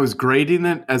paper and I was grading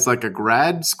it as like a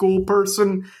grad school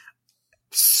person,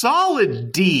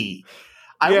 solid D.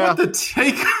 I want the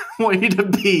takeaway to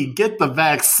be get the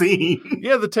vaccine.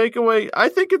 Yeah, the takeaway, I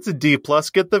think it's a D+.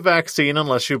 Get the vaccine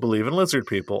unless you believe in lizard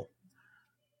people.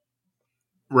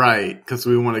 Right, because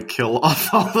we want to kill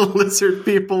off all the lizard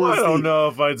people. I don't know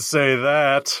if I'd say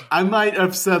that. I might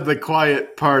have said the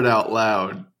quiet part out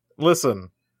loud. Listen.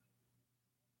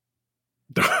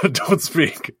 Don't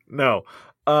speak. No.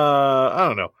 I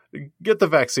don't know. Get the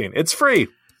vaccine. It's free.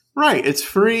 Right, it's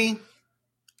free.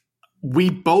 We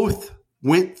both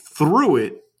went through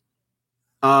it.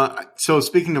 So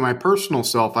speaking to my personal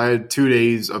self, I had 2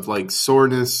 days of like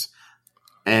soreness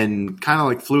and kind of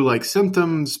like flu-like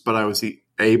symptoms, but I was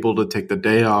able to take the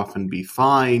day off and be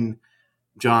fine.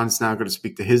 John's now going to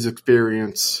speak to his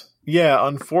experience. Yeah,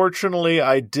 unfortunately,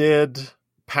 I did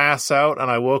pass out and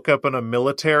I woke up in a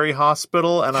military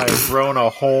hospital and I've grown a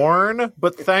horn,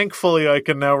 but thankfully I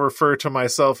can now refer to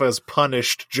myself as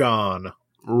Punished John.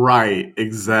 Right,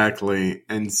 exactly.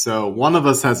 And so one of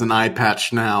us has an eye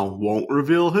patch now. Won't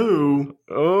reveal who.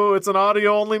 Oh, it's an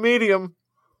audio-only medium.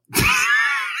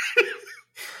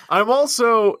 I'm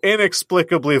also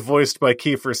inexplicably voiced by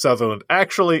Kiefer Sutherland.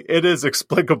 Actually, it is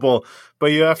explicable,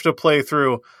 but you have to play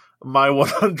through my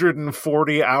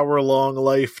 140-hour-long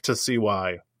life to see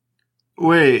why.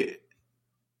 Wait.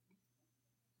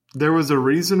 There was a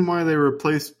reason why they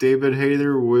replaced David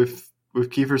Hayter with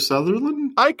Kiefer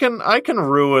Sutherland? I can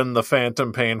ruin the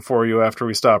phantom pain for you after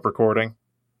we stop recording.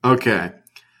 Okay.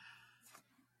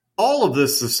 All of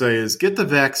this to say is get the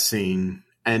vaccine,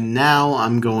 and now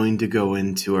I'm going to go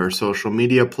into our social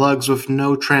media plugs with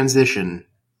no transition.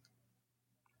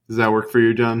 Does that work for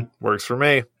you, John? Works for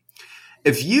me.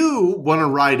 If you want to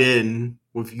write in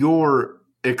with your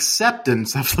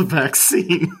acceptance of the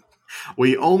vaccine,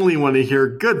 we only want to hear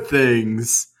good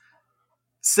things.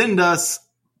 Send us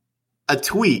a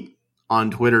tweet on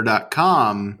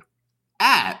twitter.com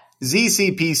at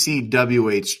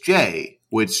ZCPCWHJ,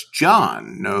 which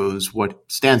John knows what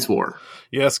stands for.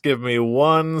 Yes, give me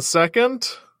 1 second.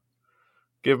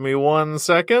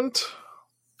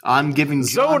 I'm giving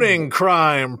John... Zoning,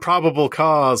 crime, probable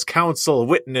cause, counsel,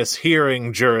 witness,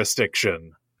 hearing,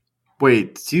 jurisdiction.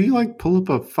 Wait, do you, pull up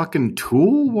a fucking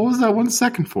tool? What was that 1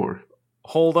 second for?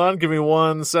 Hold on, give me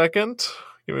 1 second.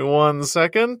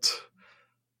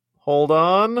 Hold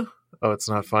on. Oh, it's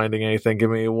not finding anything. Give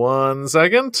me 1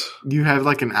 second. You have,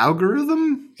 an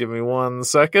algorithm? Give me 1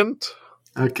 second.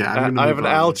 Okay, I have an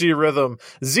algae rhythm.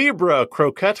 Zebra,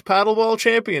 croquette paddleball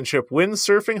championship,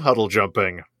 windsurfing, huddle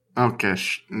jumping. Okay,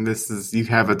 you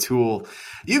have a tool.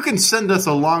 You can send us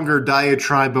a longer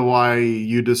diatribe of why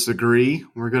you disagree.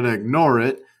 We're going to ignore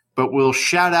it, but we'll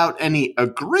shout out any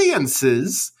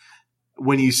agreeances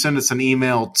when you send us an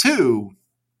email to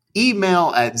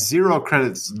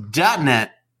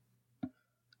email@zerocredits.net.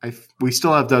 We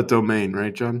still have that domain,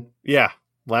 right, John? Yeah,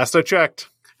 last I checked.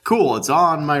 Cool, it's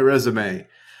on my resume.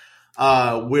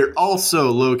 We're also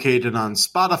located on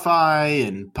Spotify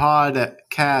and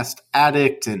Podcast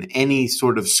Addict and any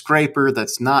sort of scraper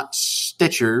that's not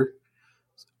Stitcher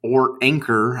or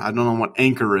Anchor. I don't know what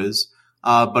Anchor is.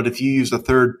 But if you use a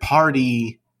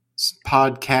third-party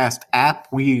podcast app,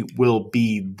 we will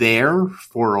be there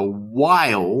for a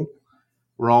while.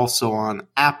 We're also on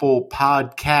Apple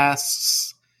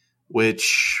Podcasts,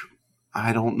 which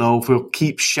I don't know if we'll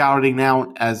keep shouting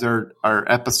out as our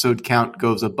episode count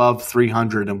goes above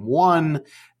 301.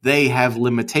 They have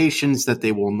limitations that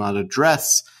they will not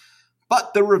address.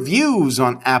 But the reviews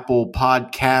on Apple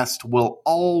Podcast will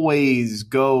always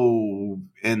go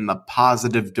in the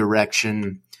positive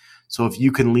direction. So if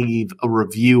you can leave a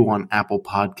review on Apple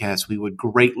Podcasts, we would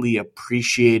greatly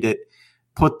appreciate it.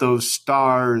 Put those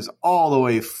stars all the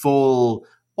way full.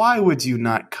 Why would you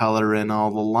not color in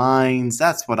all the lines?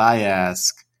 That's what I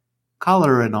ask.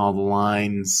 Color in all the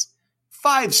lines.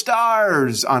 5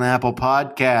 stars on Apple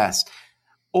Podcasts.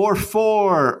 Or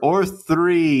 4, or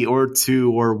 3, or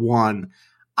 2, or 1.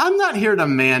 I'm not here to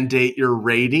mandate your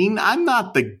rating. I'm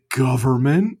not the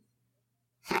government.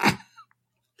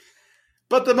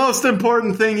 But the most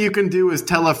important thing you can do is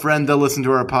tell a friend to listen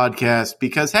to our podcast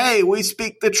because, hey, we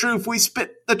speak the truth. We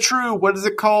spit the true. What is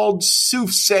it called?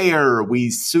 Soothsayer. We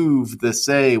soothe the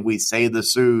say. We say the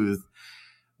soothe.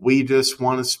 We just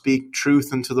want to speak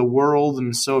truth into the world.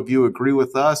 And so if you agree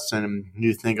with us and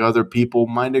you think other people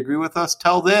might agree with us,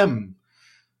 tell them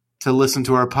to listen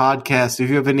to our podcast. If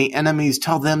you have any enemies,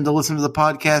 tell them to listen to the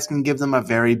podcast and give them a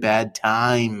very bad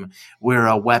time. We're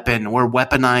a weapon. We're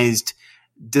weaponized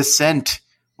dissent.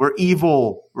 We're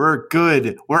evil. We're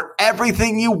good. We're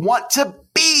everything you want to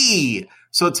be.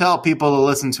 So tell people to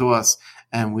listen to us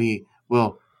and we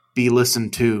will be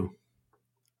listened to.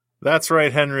 That's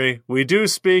right, Henry. We do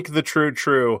speak the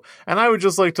true. And I would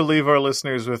just like to leave our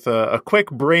listeners with a quick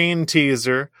brain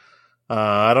teaser.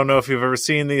 I don't know if you've ever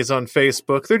seen these on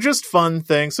Facebook. They're just fun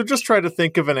things. So just try to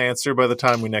think of an answer by the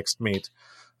time we next meet.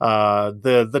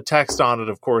 The text on it,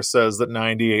 of course, says that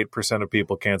 98% of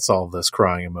people can't solve this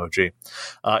crying emoji.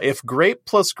 If grape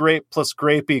plus grape plus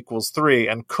grape equals 3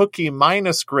 and cookie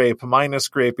minus grape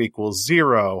equals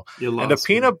 0 and a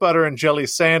peanut butter and jelly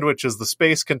sandwich is the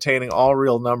space containing all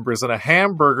real numbers and a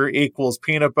hamburger equals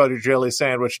peanut butter jelly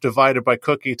sandwich divided by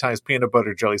cookie times peanut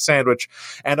butter jelly sandwich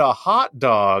and a hot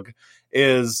dog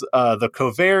is the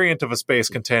covariant of a space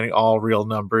containing all real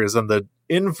numbers, and the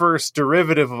inverse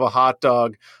derivative of a hot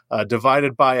dog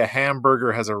divided by a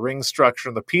hamburger has a ring structure,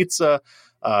 and the pizza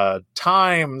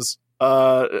times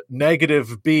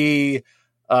negative b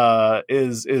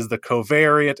is the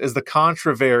covariant, is the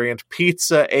contravariant.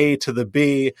 Pizza A to the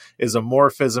B is a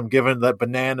morphism given that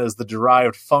banana is the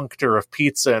derived functor of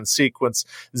pizza and sequence.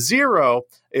 0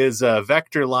 is a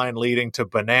vector line leading to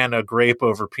banana grape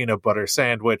over peanut butter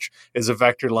sandwich, is a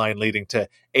vector line leading to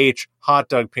H hot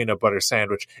dog peanut butter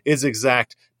sandwich, is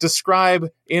exact. Describe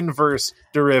inverse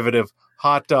derivative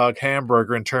hot dog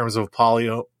hamburger in terms of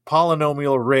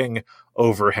polynomial ring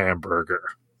over hamburger.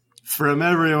 From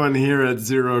everyone here at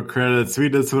Zero Credits, we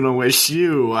just want to wish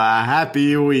you a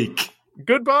happy week.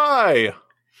 Goodbye.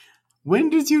 When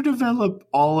did you develop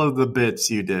all of the bits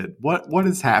you did? What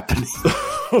is happening?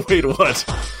 Wait, what?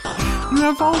 You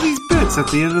have all these bits at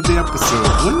the end of the episode.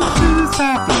 When did this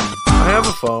happen? I have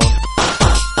a phone.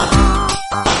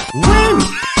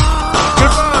 When?